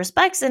who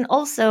respects and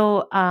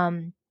also,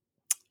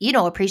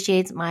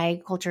 appreciates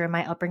my culture and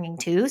my upbringing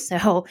too.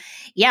 So,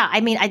 yeah, I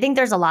mean, I think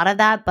there's a lot of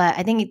that, but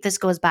I think this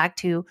goes back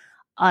to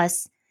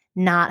us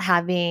not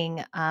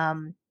having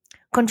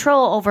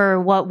control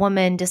over what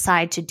women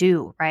decide to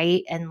do,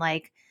 right? And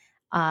like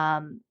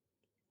um,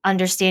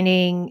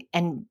 understanding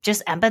and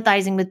just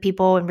empathizing with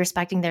people and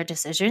respecting their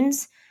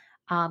decisions.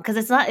 Because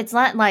it's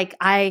not like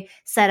I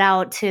set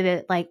out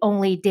to like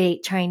only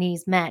date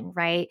Chinese men,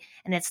 right?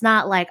 And it's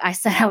not like I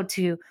set out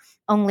to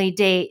only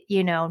date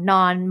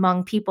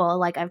non-Hmong people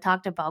like I've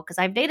talked about because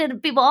I've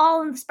dated people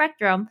all in the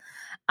spectrum.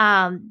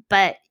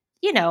 But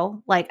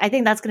like I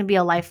think that's going to be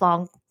a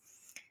lifelong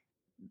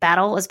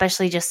battle,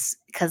 especially just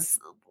because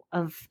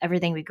of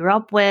everything we grew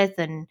up with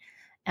and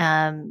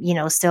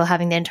still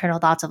having the internal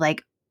thoughts of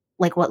like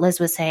what Liz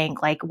was saying,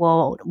 like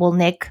will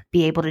Nick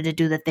be able to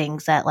do the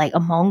things that like a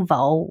Hmong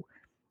Vo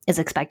is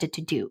expected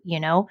to do?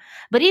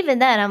 But even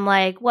then I'm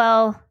like,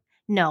 well,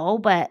 no,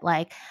 but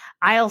like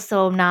I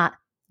also am not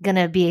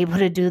gonna be able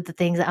to do the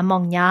things that a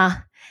Hmong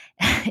Nya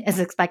is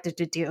expected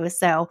to do.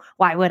 So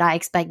why would I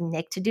expect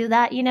Nick to do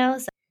that?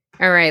 So,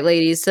 All right,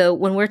 ladies. So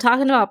when we're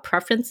talking about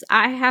preference,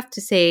 I have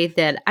to say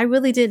that I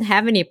really didn't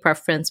have any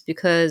preference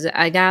because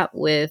I got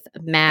with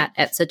Matt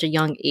at such a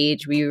young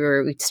age. We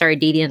started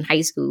dating in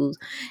high school,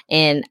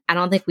 and I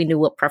don't think we knew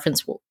what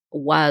preference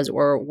was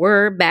or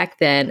were back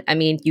then. I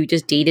mean, you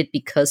just dated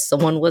because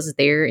someone was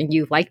there and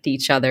you liked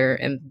each other,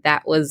 and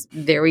that was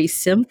very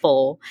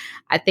simple.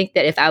 I think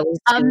that if I was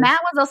to Matt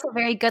was also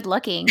very good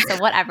looking, so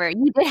whatever.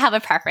 You did have a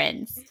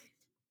preference.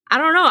 I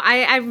don't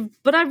know.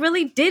 But I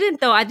really didn't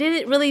though. I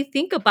didn't really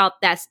think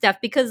about that stuff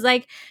because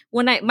like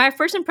when my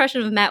first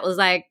impression of Matt was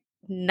like,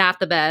 not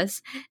the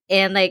best.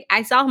 And like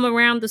I saw him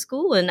around the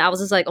school and I was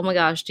just like, oh my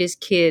gosh, this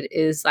kid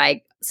is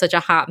like such a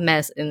hot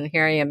mess. And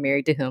here I am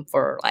married to him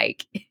for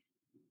like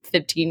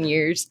 15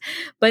 years.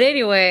 But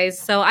anyways,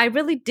 so I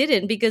really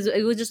didn't, because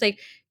it was just like,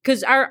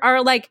 because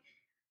our like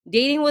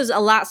dating was a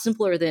lot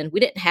simpler then. We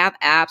didn't have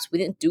apps. We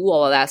didn't do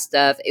all of that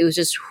stuff. It was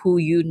just who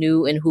you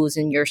knew and who was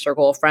in your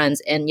circle of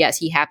friends. And yes,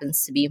 he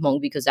happens to be Hmong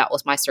because that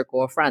was my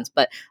circle of friends.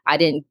 But I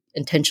didn't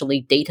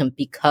intentionally date him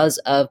because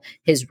of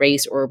his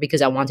race or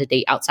because I wanted to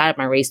date outside of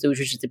my race. Those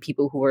were just the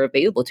people who were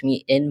available to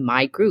me in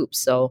my group.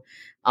 So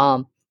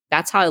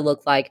that's how it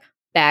looked like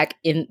back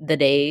in the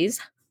days.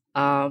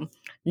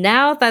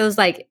 Now if I was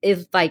like,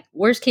 if like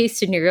worst case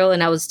scenario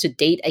and I was to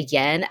date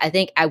again, I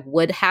think I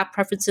would have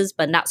preferences,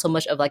 but not so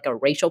much of like a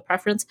racial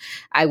preference.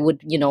 I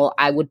would,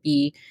 I would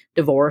be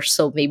divorced.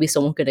 So maybe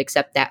someone could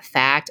accept that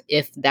fact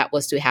if that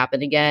was to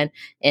happen again.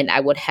 And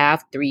I would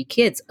have 3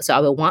 kids. So I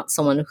would want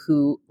someone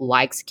who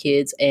likes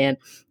kids and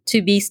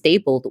to be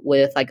stable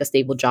with like a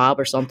stable job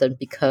or something,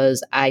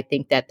 because I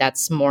think that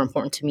that's more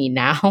important to me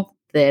now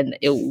than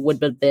it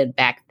would have been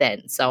back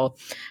then. So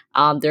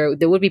there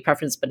would be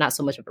preference, but not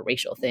so much of a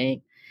racial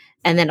thing.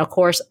 And then, of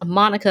course,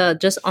 Monica,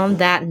 just on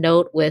that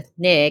note with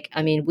Nick,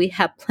 I mean, we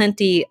have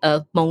plenty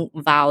of Hmong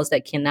vows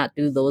that cannot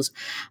do those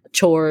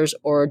chores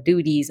or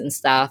duties and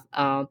stuff.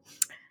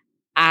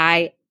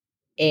 I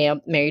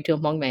am married to a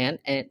Hmong man,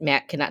 and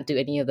Matt cannot do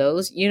any of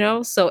those,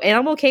 So, and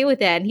I'm okay with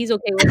that, and he's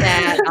okay with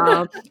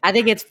that. I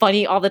think it's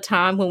funny all the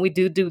time when we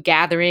do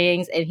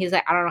gatherings, and he's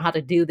like, "I don't know how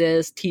to do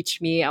this. Teach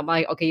me." I'm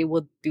like, "Okay,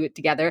 we'll do it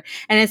together."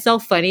 And it's so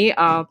funny.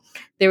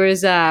 There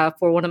was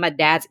for one of my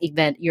dad's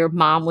event, your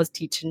mom was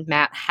teaching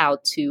Matt how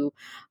to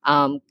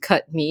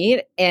cut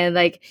meat, and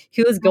like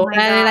he was going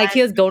at it, like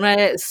he was going at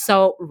it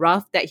so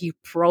rough that he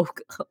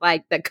broke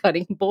like the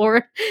cutting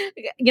board.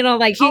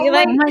 Like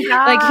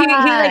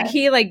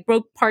he like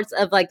broke parts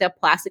of like the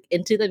plastic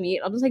into the meat.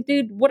 I was like,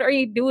 dude, what are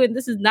you doing?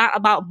 This is not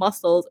about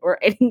muscles or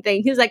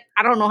anything. He's like,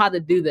 I don't know how to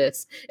do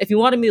this. If you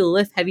wanted me to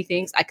lift heavy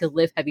things, I could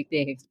lift heavy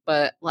things,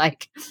 but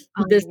like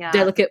this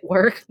delicate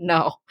work,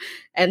 no.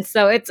 And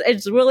so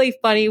it's really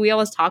funny. We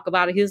always talk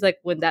about it. He was like,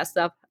 when that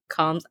stuff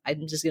comes,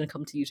 I'm just gonna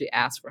come to you to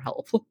ask for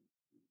help.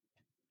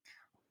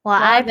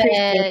 Well, I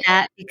appreciate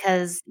that,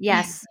 because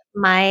yes,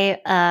 my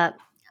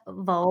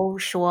Vo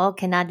Shuo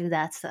cannot do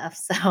that stuff.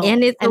 So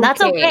and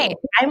that's okay.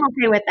 I'm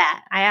okay with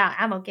that.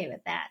 I'm okay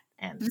with that.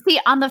 And see,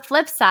 on the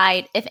flip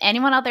side, if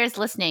anyone out there is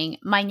listening,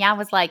 my nya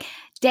was like,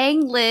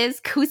 "Dang, Liz,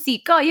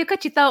 kusi ko you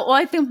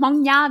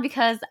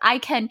because I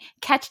can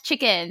catch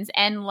chickens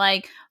and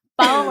like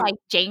like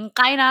Jane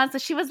Kaina." So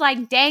she was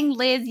like, "Dang,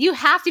 Liz, you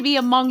have to be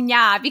a Hmong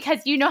nya because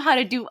you know how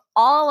to do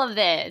all of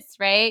this,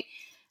 right?"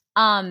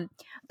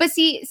 But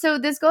see, so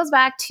this goes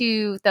back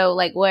to though,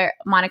 like where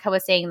Monica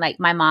was saying, like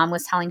my mom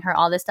was telling her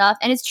all this stuff,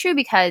 and it's true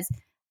because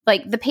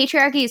like the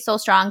patriarchy is so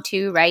strong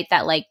too, right?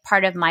 That like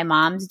part of my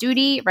mom's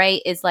duty,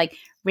 right, is like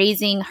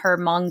raising her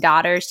Hmong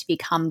daughters to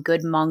become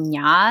good Hmong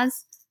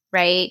nyas,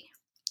 right?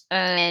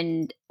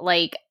 And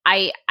like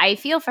I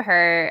feel for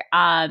her,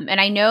 and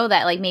I know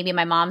that like maybe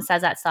my mom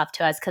says that stuff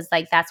to us because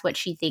like that's what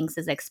she thinks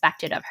is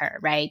expected of her,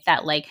 right?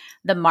 That like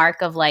the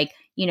mark of like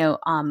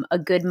a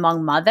good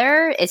Hmong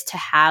mother is to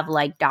have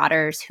like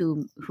daughters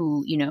who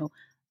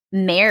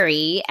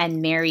marry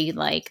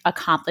like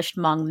accomplished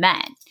Hmong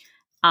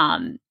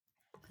men.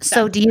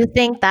 So do you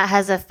think that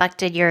has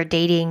affected your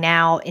dating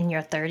now in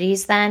your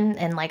 30s then,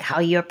 and like how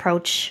you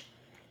approach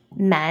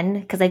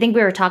men? Because I think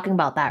we were talking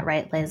about that,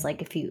 right, Liz?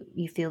 Like if you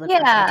feel the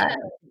pressure to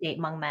date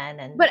Hmong men,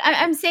 and but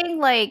I'm saying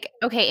like,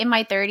 okay, in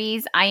my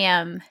 30s, I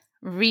am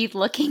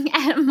re-looking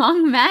at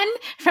Hmong men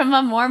from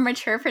a more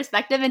mature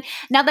perspective, and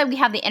now that we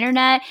have the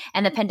internet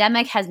and the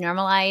pandemic has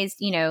normalized,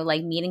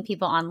 like meeting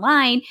people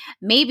online,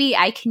 maybe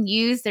I can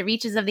use the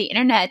reaches of the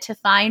internet to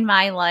find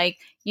my like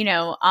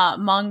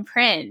Hmong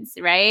prince,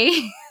 right?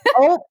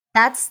 Oh,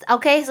 that's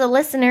okay. So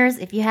listeners,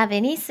 if you have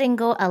any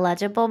single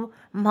eligible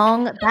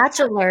Hmong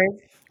bachelors,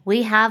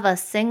 we have a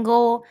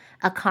single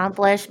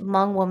accomplished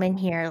Hmong woman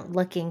here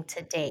looking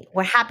to date.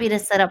 We're happy to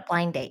set up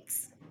blind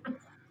dates.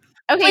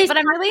 Okay, please, but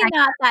I'm really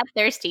not that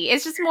thirsty.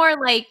 It's just more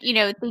like,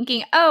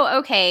 thinking, oh,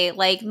 okay,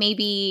 like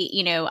maybe,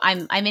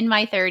 I'm in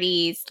my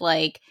 30s,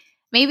 like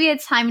maybe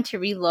it's time to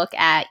relook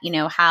at,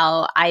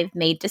 how I've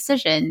made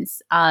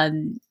decisions all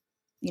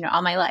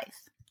my life.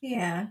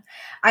 Yeah.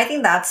 I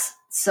think that's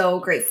so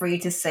great for you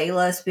to say,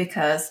 Liz,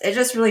 because it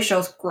just really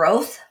shows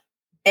growth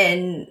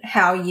in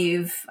how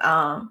you've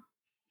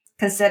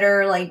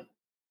consider like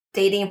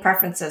dating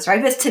preferences,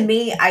 right? Because to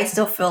me, I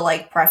still feel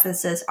like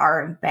preferences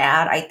aren't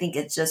bad. I think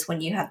it's just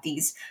when you have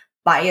these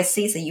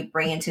biases that you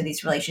bring into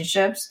these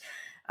relationships.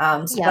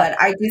 But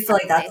I do feel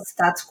like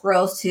that's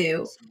growth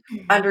to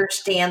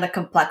understand the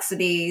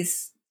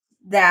complexities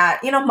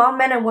that Hmong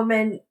men and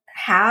women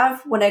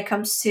have when it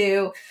comes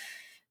to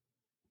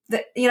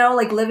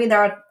like living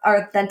our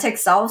authentic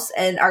selves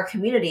in our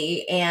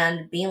community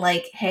and being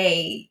like,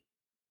 hey,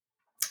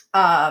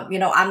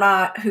 I'm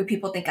not who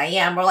people think I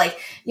am, or like,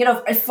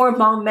 for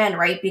Hmong men,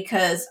 right?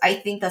 Because I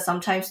think that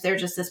sometimes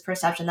there's just this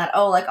perception that,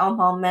 oh, like all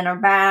Hmong men are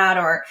bad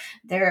or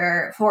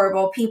they're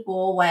horrible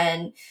people,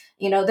 when,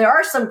 there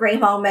are some great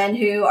Hmong men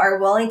who are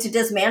willing to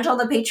dismantle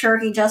the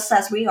patriarchy just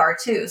as we are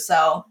too.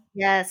 So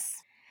Yes.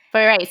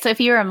 But right, so if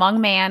you're a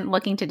Hmong man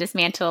looking to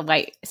dismantle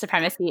white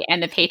supremacy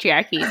and the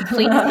patriarchy,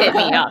 please hit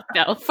me up,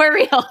 though, for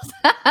real.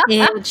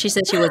 And she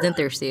said she wasn't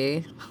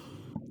thirsty.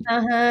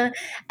 I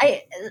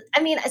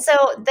mean, so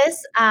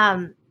this,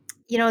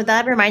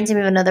 that reminds me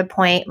of another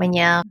point,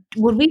 Manya.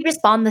 Would we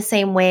respond the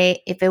same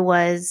way if it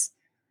was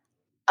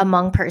a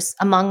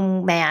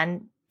Hmong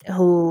man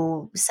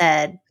who was,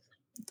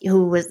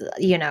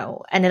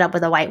 ended up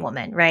with a white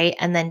woman, right?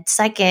 And then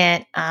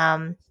second,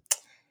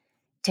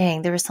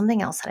 there was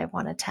something else that I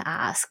wanted to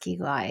ask you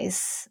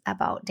guys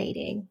about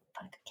dating.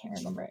 I can't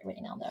remember it right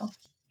now, though.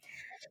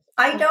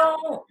 I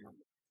don't,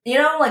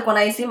 like when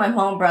I see my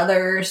Hmong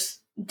brothers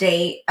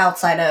date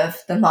outside of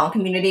the Hmong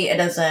community, it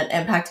doesn't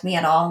impact me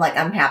at all. Like,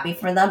 I'm happy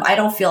for them. I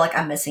don't feel like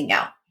I'm missing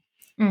out.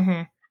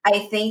 Mm-hmm. I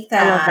think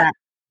I love that.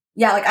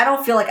 Yeah, like I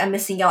don't feel like I'm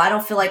missing out. I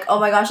don't feel like, oh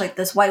my gosh, like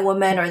this white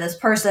woman or this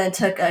person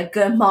took a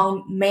good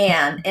Hmong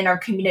man in our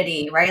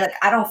community, right? Like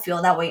I don't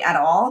feel that way at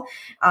all.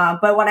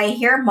 But when I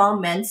hear Hmong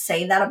men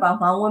say that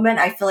about Hmong women,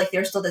 I feel like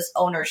there's still this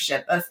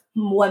ownership of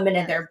women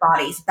in their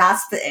bodies.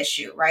 That's the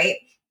issue, right?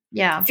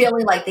 Yeah.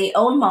 Feeling like they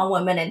own Hmong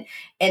women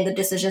and the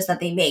decisions that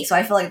they make. So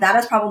I feel like that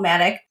is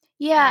problematic.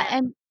 Yeah,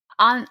 and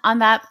on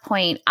that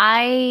point,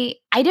 I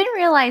didn't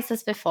realize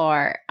this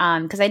before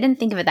because I didn't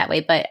think of it that way.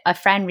 But a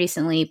friend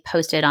recently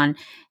posted on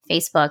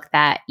Facebook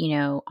that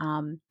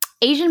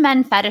Asian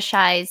men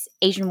fetishize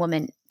Asian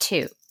women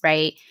too,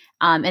 right?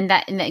 And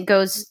it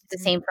goes the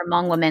same for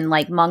Hmong women.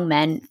 Like Hmong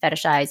men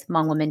fetishize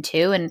Hmong women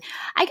too, and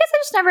I guess I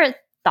just never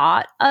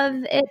thought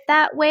of it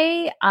that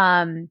way.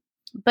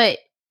 But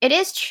it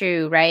is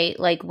true, right?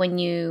 Like when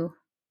you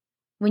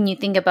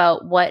think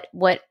about what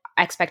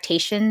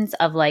expectations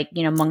of like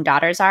Hmong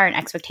daughters are and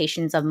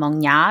expectations of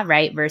Hmong Nya,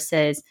 right,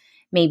 versus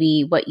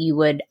maybe what you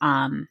would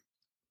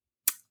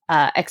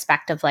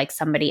expect of like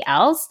somebody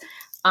else,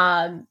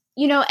 and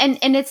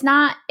it's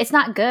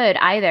not good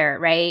either,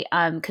 right?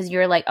 Because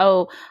you're like,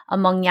 oh, a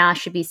Hmong Nya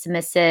should be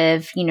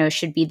submissive,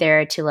 should be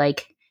there to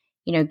like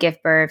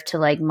give birth to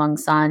like Hmong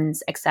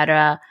sons,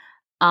 etc.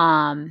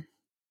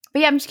 But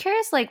yeah, I'm just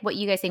curious like what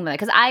you guys think about it,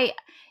 because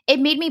it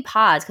made me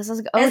pause because I was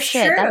like, oh, it's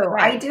shit, true. that's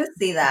right. I do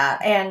see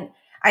that, and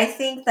I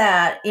think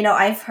that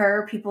I've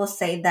heard people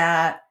say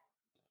that.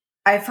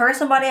 I've heard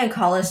somebody in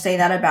college say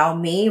that about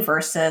me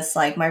versus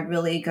like my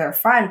really good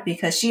friend,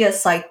 because she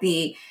is like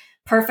the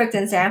perfect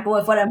example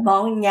of what a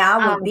Hmong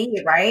Nya would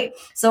be, right?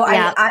 So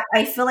yeah.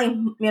 I feel like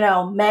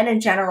men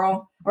in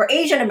general, or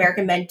Asian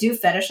American men, do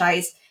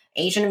fetishize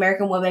Asian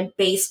American women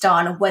based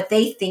on what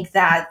they think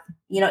that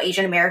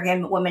Asian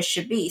American women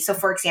should be. So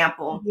for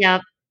example,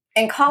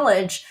 in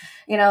college,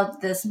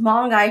 this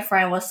Hmong guy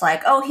friend was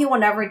like, oh, he will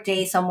never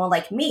date someone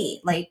like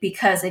me. Like,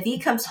 because if he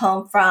comes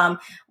home from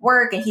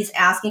work and he's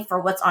asking for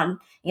what's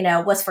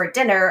for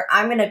dinner,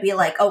 I'm going to be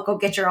like, oh, go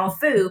get your own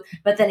food.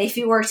 But then if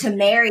you were to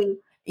marry,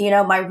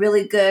 my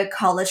really good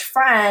college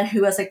friend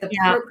who was like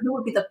who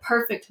would be the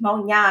perfect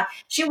Hmong Nya,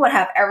 she would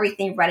have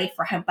everything ready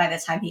for him by the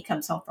time he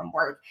comes home from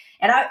work.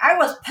 And I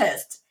was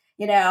pissed.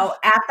 At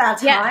that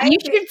time. Yeah, you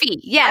should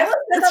be. Yeah. I was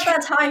pissed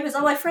at that time because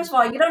I'm like, first of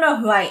all, you don't know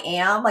who I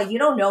am. Like, you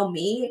don't know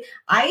me.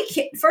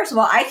 First of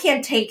all, I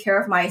can take care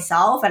of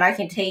myself and I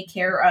can take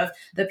care of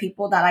the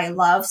people that I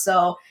love.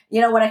 So,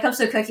 when it comes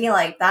to cooking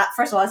like that,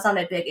 first of all, it's not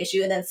a big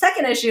issue. And then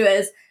second issue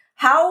is,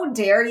 how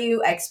dare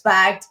you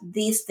expect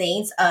these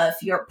things of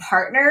your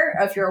partner,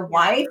 of your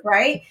wife,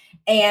 right?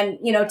 And,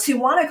 to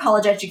want a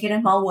college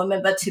educated Hmong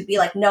woman, but to be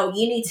like, no,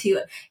 you need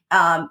to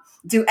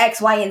do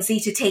X, Y, and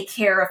Z to take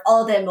care of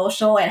all the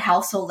emotional and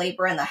household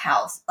labor in the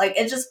house. Like,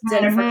 it just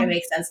didn't freaking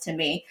make sense to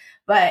me.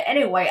 But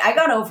anyway, I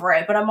got over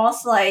it. But I'm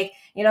also like,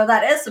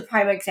 that is the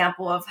prime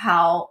example of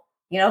how,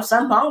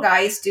 some Hmong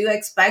guys do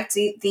expect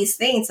these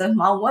things of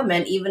Hmong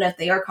women, even if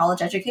they are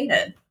college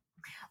educated.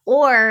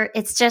 Or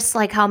it's just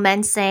like how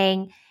men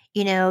saying,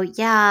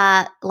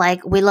 yeah,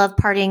 like we love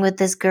partying with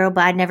this girl,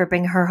 but I'd never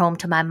bring her home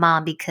to my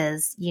mom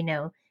because,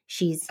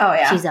 she's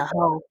a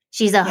hoe.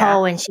 She's a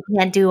hoe and she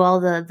can't do all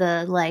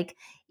the like,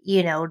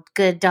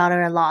 good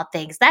daughter-in-law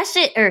things. That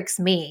shit irks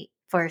me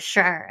for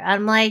sure.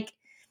 I'm like,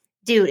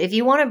 dude, if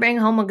you want to bring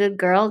home a good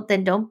girl,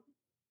 then don't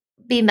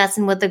be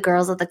messing with the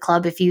girls at the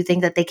club if you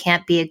think that they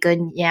can't be a good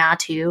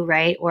too,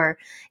 right? Or,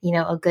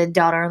 a good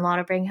daughter-in-law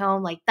to bring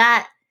home. Like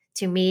that,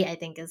 to me, I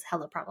think is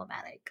hella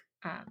problematic.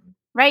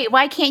 Right.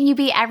 Why can't you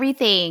be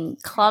everything?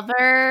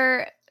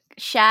 Clever,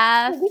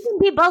 chef. We can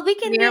be both. We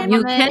can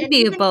You can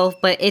be both,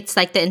 but it's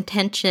like the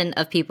intention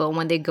of people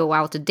when they go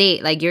out to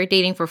date. Like you're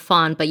dating for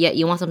fun, but yet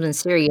you want something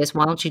serious.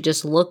 Why don't you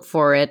just look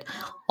for it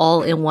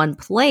all in one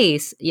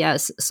place?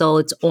 Yes. So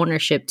it's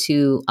ownership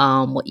to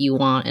what you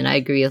want. And I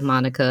agree with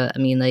Monica. I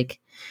mean, like,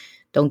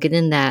 don't get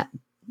in that.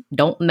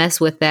 Don't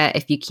mess with that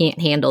if you can't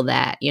handle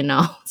that,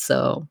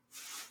 So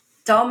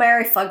Don't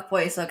marry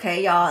fuckboys,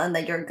 okay, y'all, and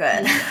then you're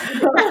good. Would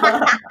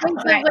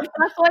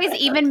fuckboys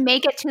even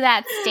make it to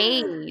that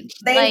stage?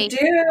 They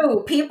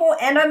do. People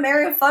end up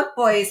marrying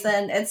fuckboys,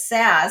 and it's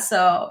sad.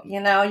 So,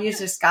 you know, you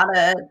just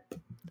gotta.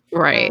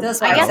 Right.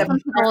 That's I why guess some some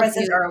people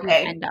preferences do are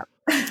okay. end up.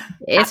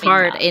 It's having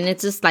hard, that. and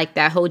it's just like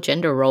that whole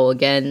gender role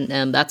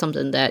again. That's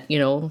something that, you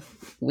know,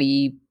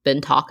 we've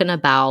been talking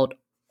about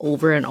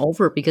over and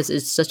over because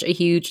it's such a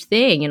huge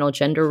thing, you know,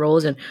 gender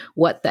roles and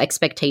what the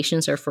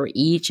expectations are for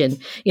each.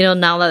 And, you know,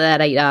 now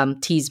that I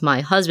tease my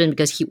husband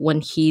because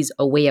when he's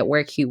away at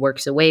work, he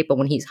works away, but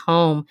when he's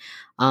home,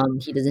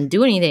 he doesn't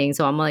do anything.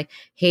 So I'm like,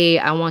 hey,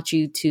 I want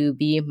you to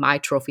be my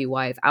trophy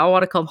wife. I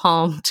want to come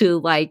home to,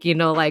 like, you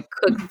know, like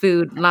cook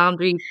food,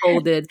 laundry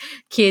folded,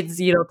 kids,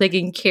 you know,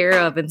 taken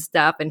care of and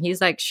stuff. And he's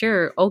like,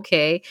 sure,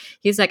 okay.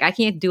 He's like, I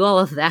can't do all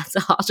of that,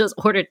 so I'll just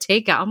order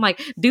takeout. I'm like,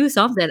 do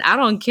something. I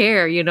don't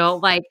care, you know,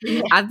 like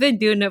I've been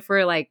doing it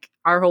for like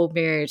our whole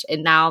marriage.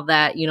 And now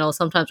that, you know,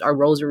 sometimes our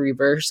roles are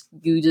reversed,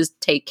 you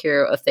just take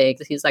care of things.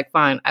 He's like,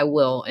 fine, I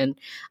will. And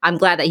I'm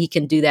glad that he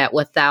can do that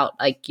without,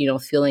 like, you know,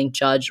 feeling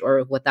judged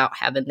or without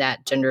having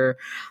that gender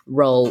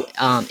role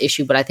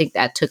issue. But I think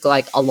that took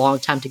like a long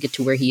time to get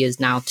to where he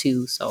is now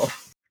too. So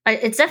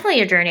it's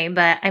definitely a journey,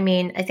 but I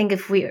mean, I think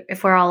if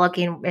we're all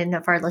looking, and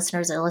if our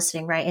listeners are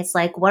listening, right, it's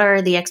like, what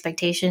are the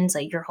expectations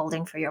that you're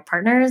holding for your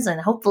partners, and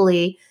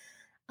hopefully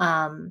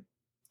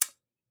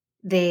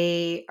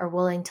they are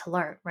willing to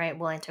learn, right,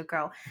 willing to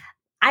grow.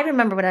 I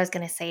remember what I was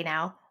going to say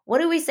now. What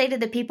do we say to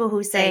the people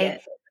who say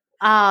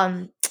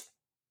well,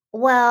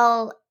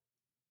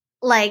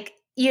 like,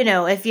 you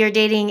know, if you're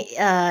dating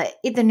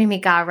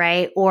ito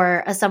right,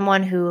 or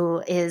someone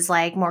who is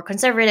like more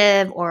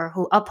conservative or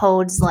who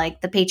upholds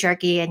like the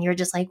patriarchy, and you're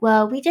just like,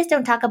 well, we just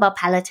don't talk about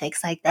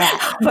politics like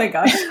that. Oh my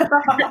gosh.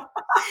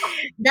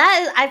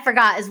 That is, I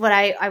forgot, is what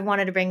I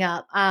wanted to bring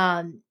up.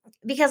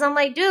 Because I'm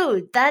like,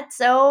 dude, that's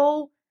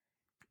so,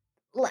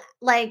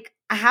 like,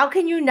 how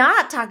can you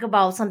not talk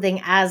about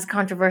something as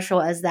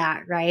controversial as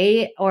that,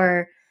 right?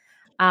 Or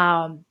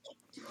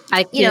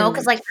you know,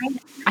 because like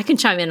I can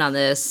chime in on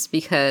this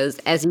because,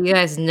 as you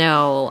guys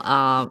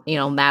know, you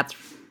know, Matt's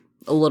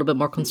a little bit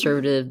more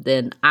conservative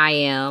than I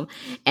am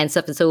and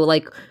stuff. And so,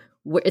 like,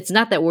 it's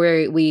not that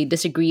we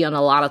disagree on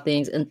a lot of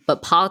things,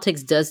 but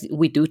politics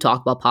we do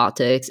talk about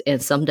politics,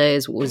 and some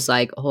days it was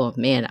like, oh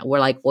man,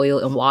 we're like oil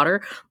and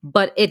water,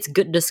 but it's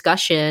good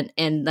discussion.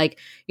 And, like,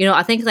 you know,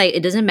 I think like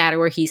it doesn't matter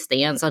where he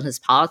stands on his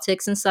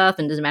politics and stuff,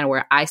 and it doesn't matter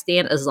where I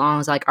stand, as long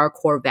as like our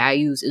core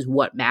values is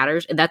what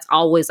matters. And that's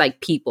always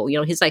like people, you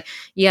know, he's like,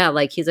 yeah,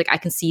 like he's like, I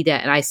can see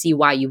that and I see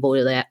why you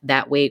voted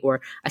that way,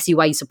 or I see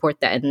why you support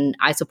that and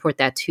I support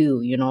that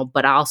too, you know,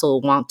 but I also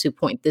want to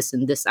point this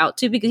and this out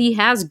too, because he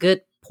has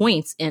good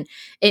points and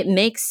it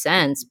makes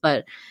sense.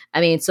 But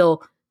I mean,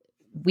 so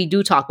we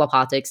do talk about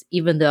politics,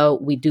 even though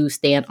we do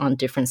stand on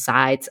different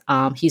sides.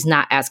 He's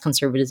not as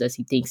conservative as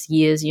he thinks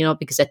he is, you know,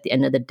 because at the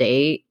end of the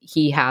day,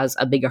 he has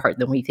a bigger heart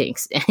than he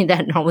thinks, and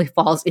that normally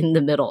falls in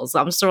the middle. So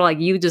I'm sort of like,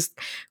 you just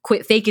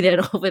quit faking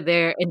it over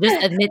there and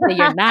just admit that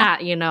you're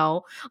not, you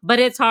know. But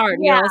it's hard,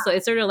 you know. So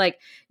it's sort of like,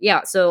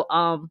 yeah.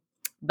 So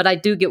but I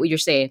do get what you're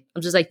saying.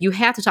 I'm just like, you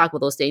have to talk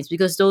about those things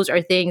because those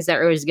are things that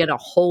are going to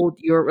hold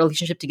your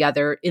relationship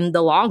together in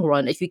the long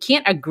run. If you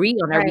can't agree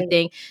on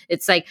everything,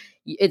 it's like,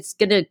 it's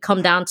going to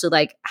come down to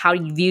like how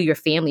you view your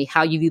family,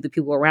 how you view the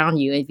people around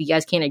you. And if you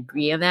guys can't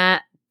agree on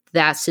that,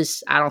 that's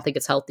just, I don't think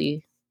it's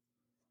healthy.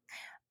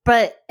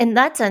 But in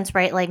that sense,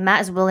 right, like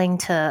Matt is willing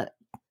to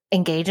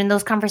engage in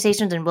those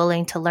conversations and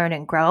willing to learn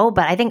and grow.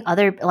 But I think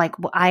other, like,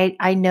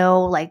 I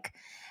know like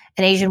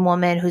an Asian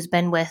woman who's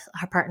been with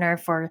her partner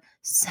for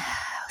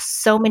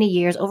so many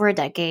years, over a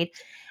decade,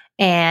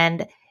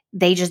 and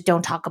they just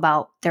don't talk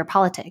about their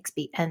politics.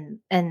 And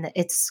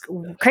it's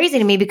crazy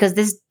to me because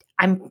this,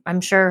 I'm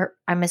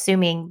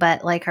assuming,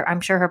 but like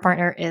I'm sure her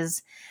partner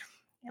is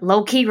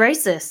low key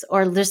racist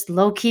or just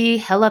low key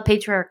hella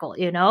patriarchal,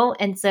 you know?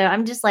 And so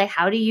I'm just like,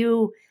 how do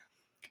you,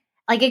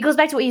 like, it goes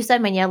back to what you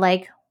said, Manya,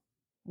 like,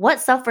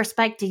 what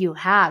self-respect do you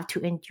have to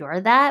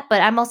endure that?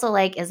 But I'm also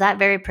like, is that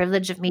very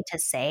privileged of me to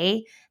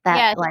say that?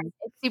 Yeah, like,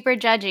 it's super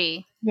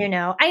judgy. You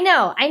know, I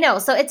know.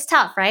 So it's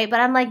tough, right?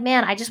 But I'm like,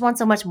 man, I just want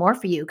so much more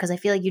for you because I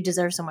feel like you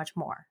deserve so much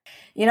more.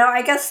 You know,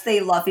 I guess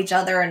they love each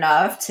other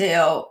enough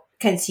to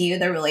continue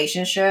the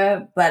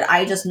relationship, but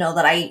I just know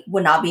that I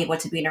would not be able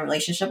to be in a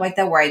relationship like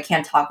that where I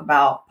can't talk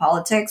about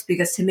politics,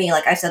 because to me,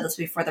 like I said this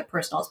before, the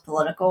personal is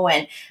political,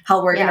 and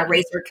how we're going to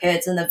raise our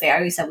kids and the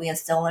values that we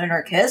instill in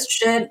our kids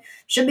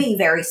should be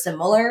very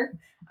similar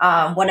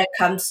when it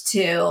comes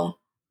to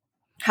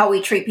how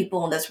we treat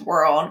people in this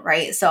world,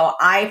 right? So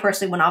I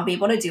personally would not be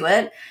able to do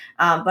it,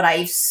 but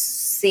I've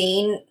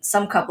seen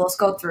some couples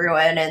go through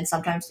it, and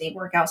sometimes they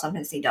work out,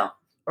 sometimes they don't.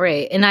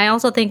 Right. And I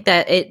also think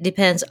that it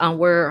depends on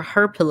where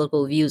her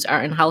political views are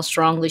and how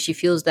strongly she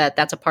feels that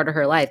that's a part of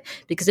her life.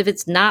 Because if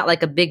it's not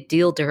like a big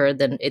deal to her,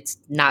 then it's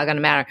not going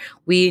to matter.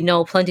 We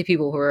know plenty of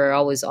people who are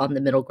always on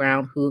the middle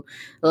ground who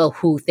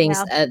thinks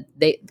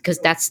they, because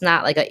that's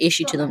not like an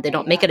issue to them. They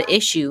don't make it an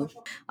issue.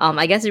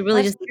 I guess it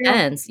really That's just true.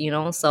 depends,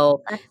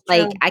 So That's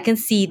like true. I can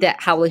see that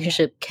how a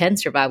relationship can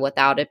survive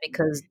without it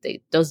because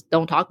they just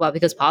don't talk about it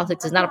because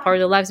politics is not a part of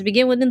their lives to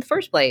begin with in the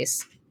first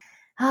place.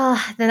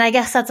 Then I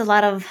guess that's a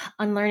lot of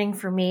unlearning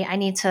for me. I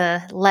need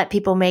to let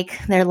people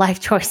make their life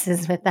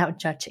choices without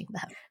judging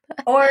them.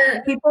 Or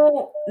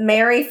people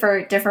marry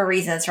for different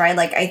reasons, right?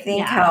 Like I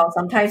think how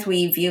sometimes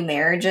we view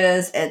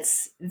marriages,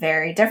 it's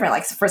very different.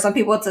 Like for some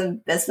people, it's a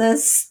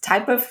business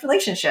type of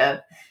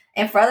relationship,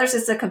 and for others,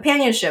 it's a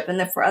companionship, and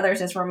then for others,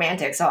 it's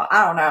romantic. So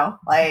I don't know.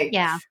 Like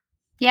yeah.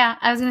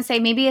 I was gonna say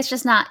maybe it's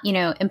just not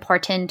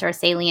important or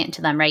salient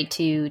to them, right?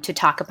 To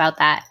talk about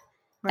that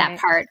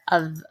part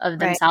of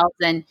themselves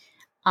and.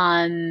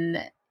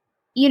 Like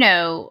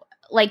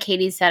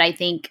Katie said, I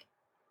think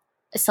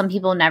some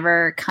people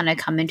never kind of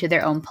come into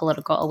their own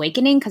political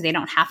awakening because they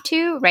don't have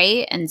to,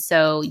 right? And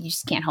so you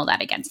just can't hold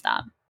that against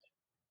them.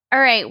 All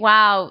right.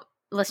 Wow,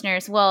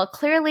 listeners. Well,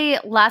 clearly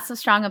lots of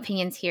strong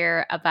opinions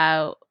here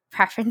about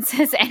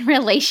preferences and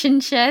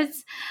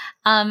relationships.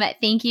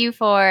 Thank you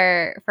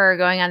for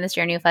going on this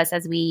journey with us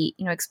as we,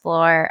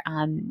 explore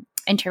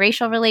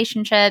interracial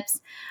relationships.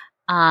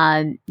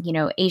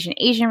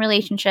 Asian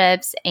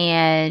relationships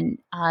and,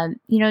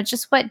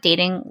 just what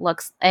dating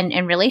looks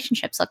and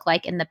relationships look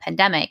like in the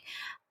pandemic.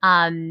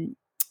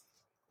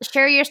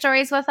 Share your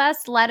stories with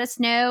us. Let us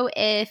know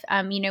if,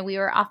 we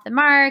were off the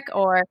mark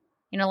or,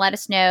 let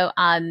us know,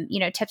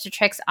 tips or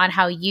tricks on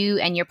how you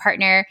and your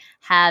partner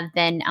have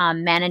been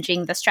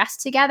managing the stress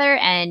together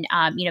and,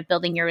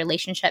 building your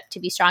relationship to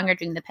be stronger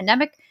during the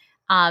pandemic.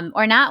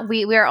 Or not.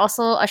 We are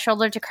also a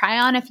shoulder to cry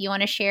on if you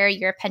want to share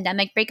your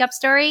pandemic breakup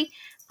story.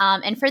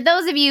 And for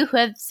those of you who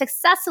have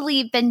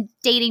successfully been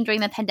dating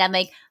during the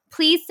pandemic,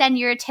 please send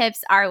your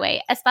tips our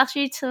way,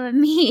 especially to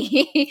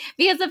me,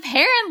 because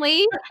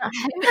apparently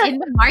I'm in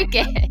the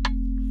market.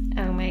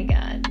 Oh my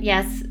God.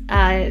 Yes.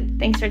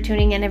 Thanks for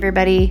tuning in,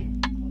 everybody.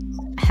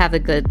 Have a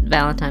good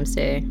Valentine's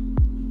Day.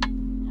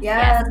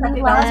 Yes,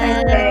 happy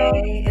Valentine's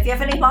Day. If you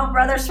have any mom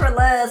brothers for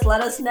Liz, let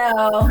us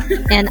know.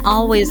 And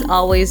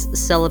always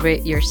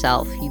celebrate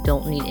yourself. You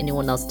don't need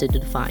anyone else to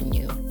define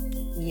you.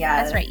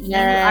 Yeah, that's right. You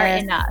are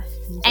enough.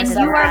 And you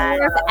are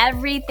worth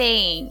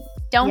everything.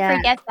 Don't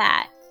forget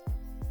that.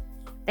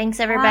 Thanks,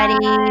 everybody.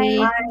 Bye.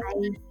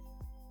 Bye.